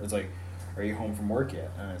 "Are you home from work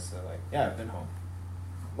yet?" And I said, "Yeah, I've been home."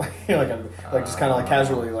 I'm just kind of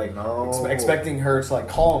casually No. expecting her to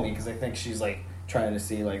call me because I think she's trying to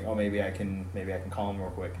see oh maybe I can call him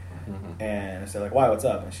real quick. And I said why, what's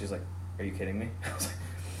up? And she's like, are you kidding me?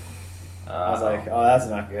 I was like, oh, that's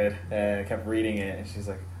not good. And I kept reading it, and she's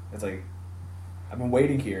like, I've been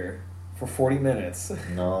waiting here for 40 minutes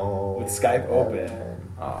No. with Skype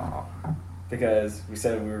open Oh. because we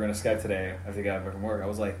said we were going to Skype today after we got back from work. I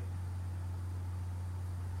was like,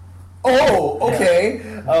 oh, okay.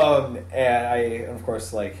 And I, of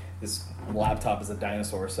course, this laptop is a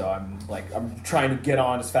dinosaur, so I'm trying to get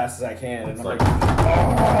on as fast as I can, and I'm like,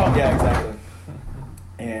 oh, yeah, exactly.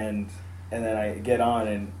 And then I get on,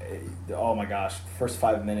 and oh my gosh, the first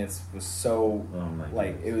 5 minutes was so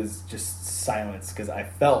it was just silence because I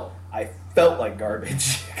felt like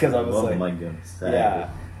garbage because I was oh my goodness. yeah,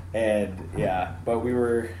 and yeah, but we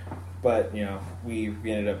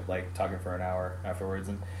ended up talking for an hour afterwards,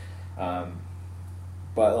 and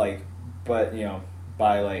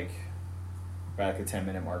by the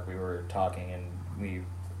 10-minute mark we were talking and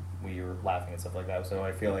we were laughing and stuff like that. So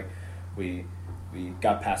I feel like we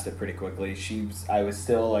got past it pretty quickly. I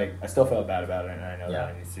still felt bad about it, and I know that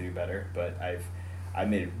I need to do better, but I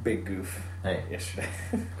made a big goof yesterday.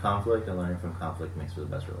 Conflict and learning from conflict makes for the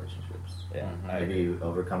best relationships. Yeah, Maybe you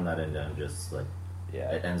overcome that and then just it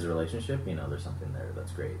ends a relationship. There's something there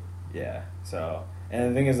that's great. Yeah. So,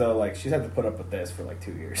 and the thing is though, she's had to put up with this for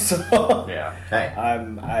 2 years. So Yeah. Hey.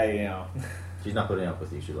 She's not putting up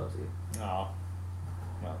with you. She loves you. Oh.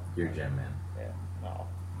 Well. You're a gem, man. Yeah. No.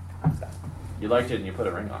 Stop. You liked it and you put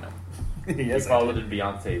a ring on it. Yes, You followed in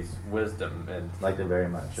Beyonce's wisdom and Liked it very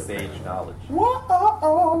much. sage knowledge.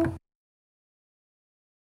 Whoa!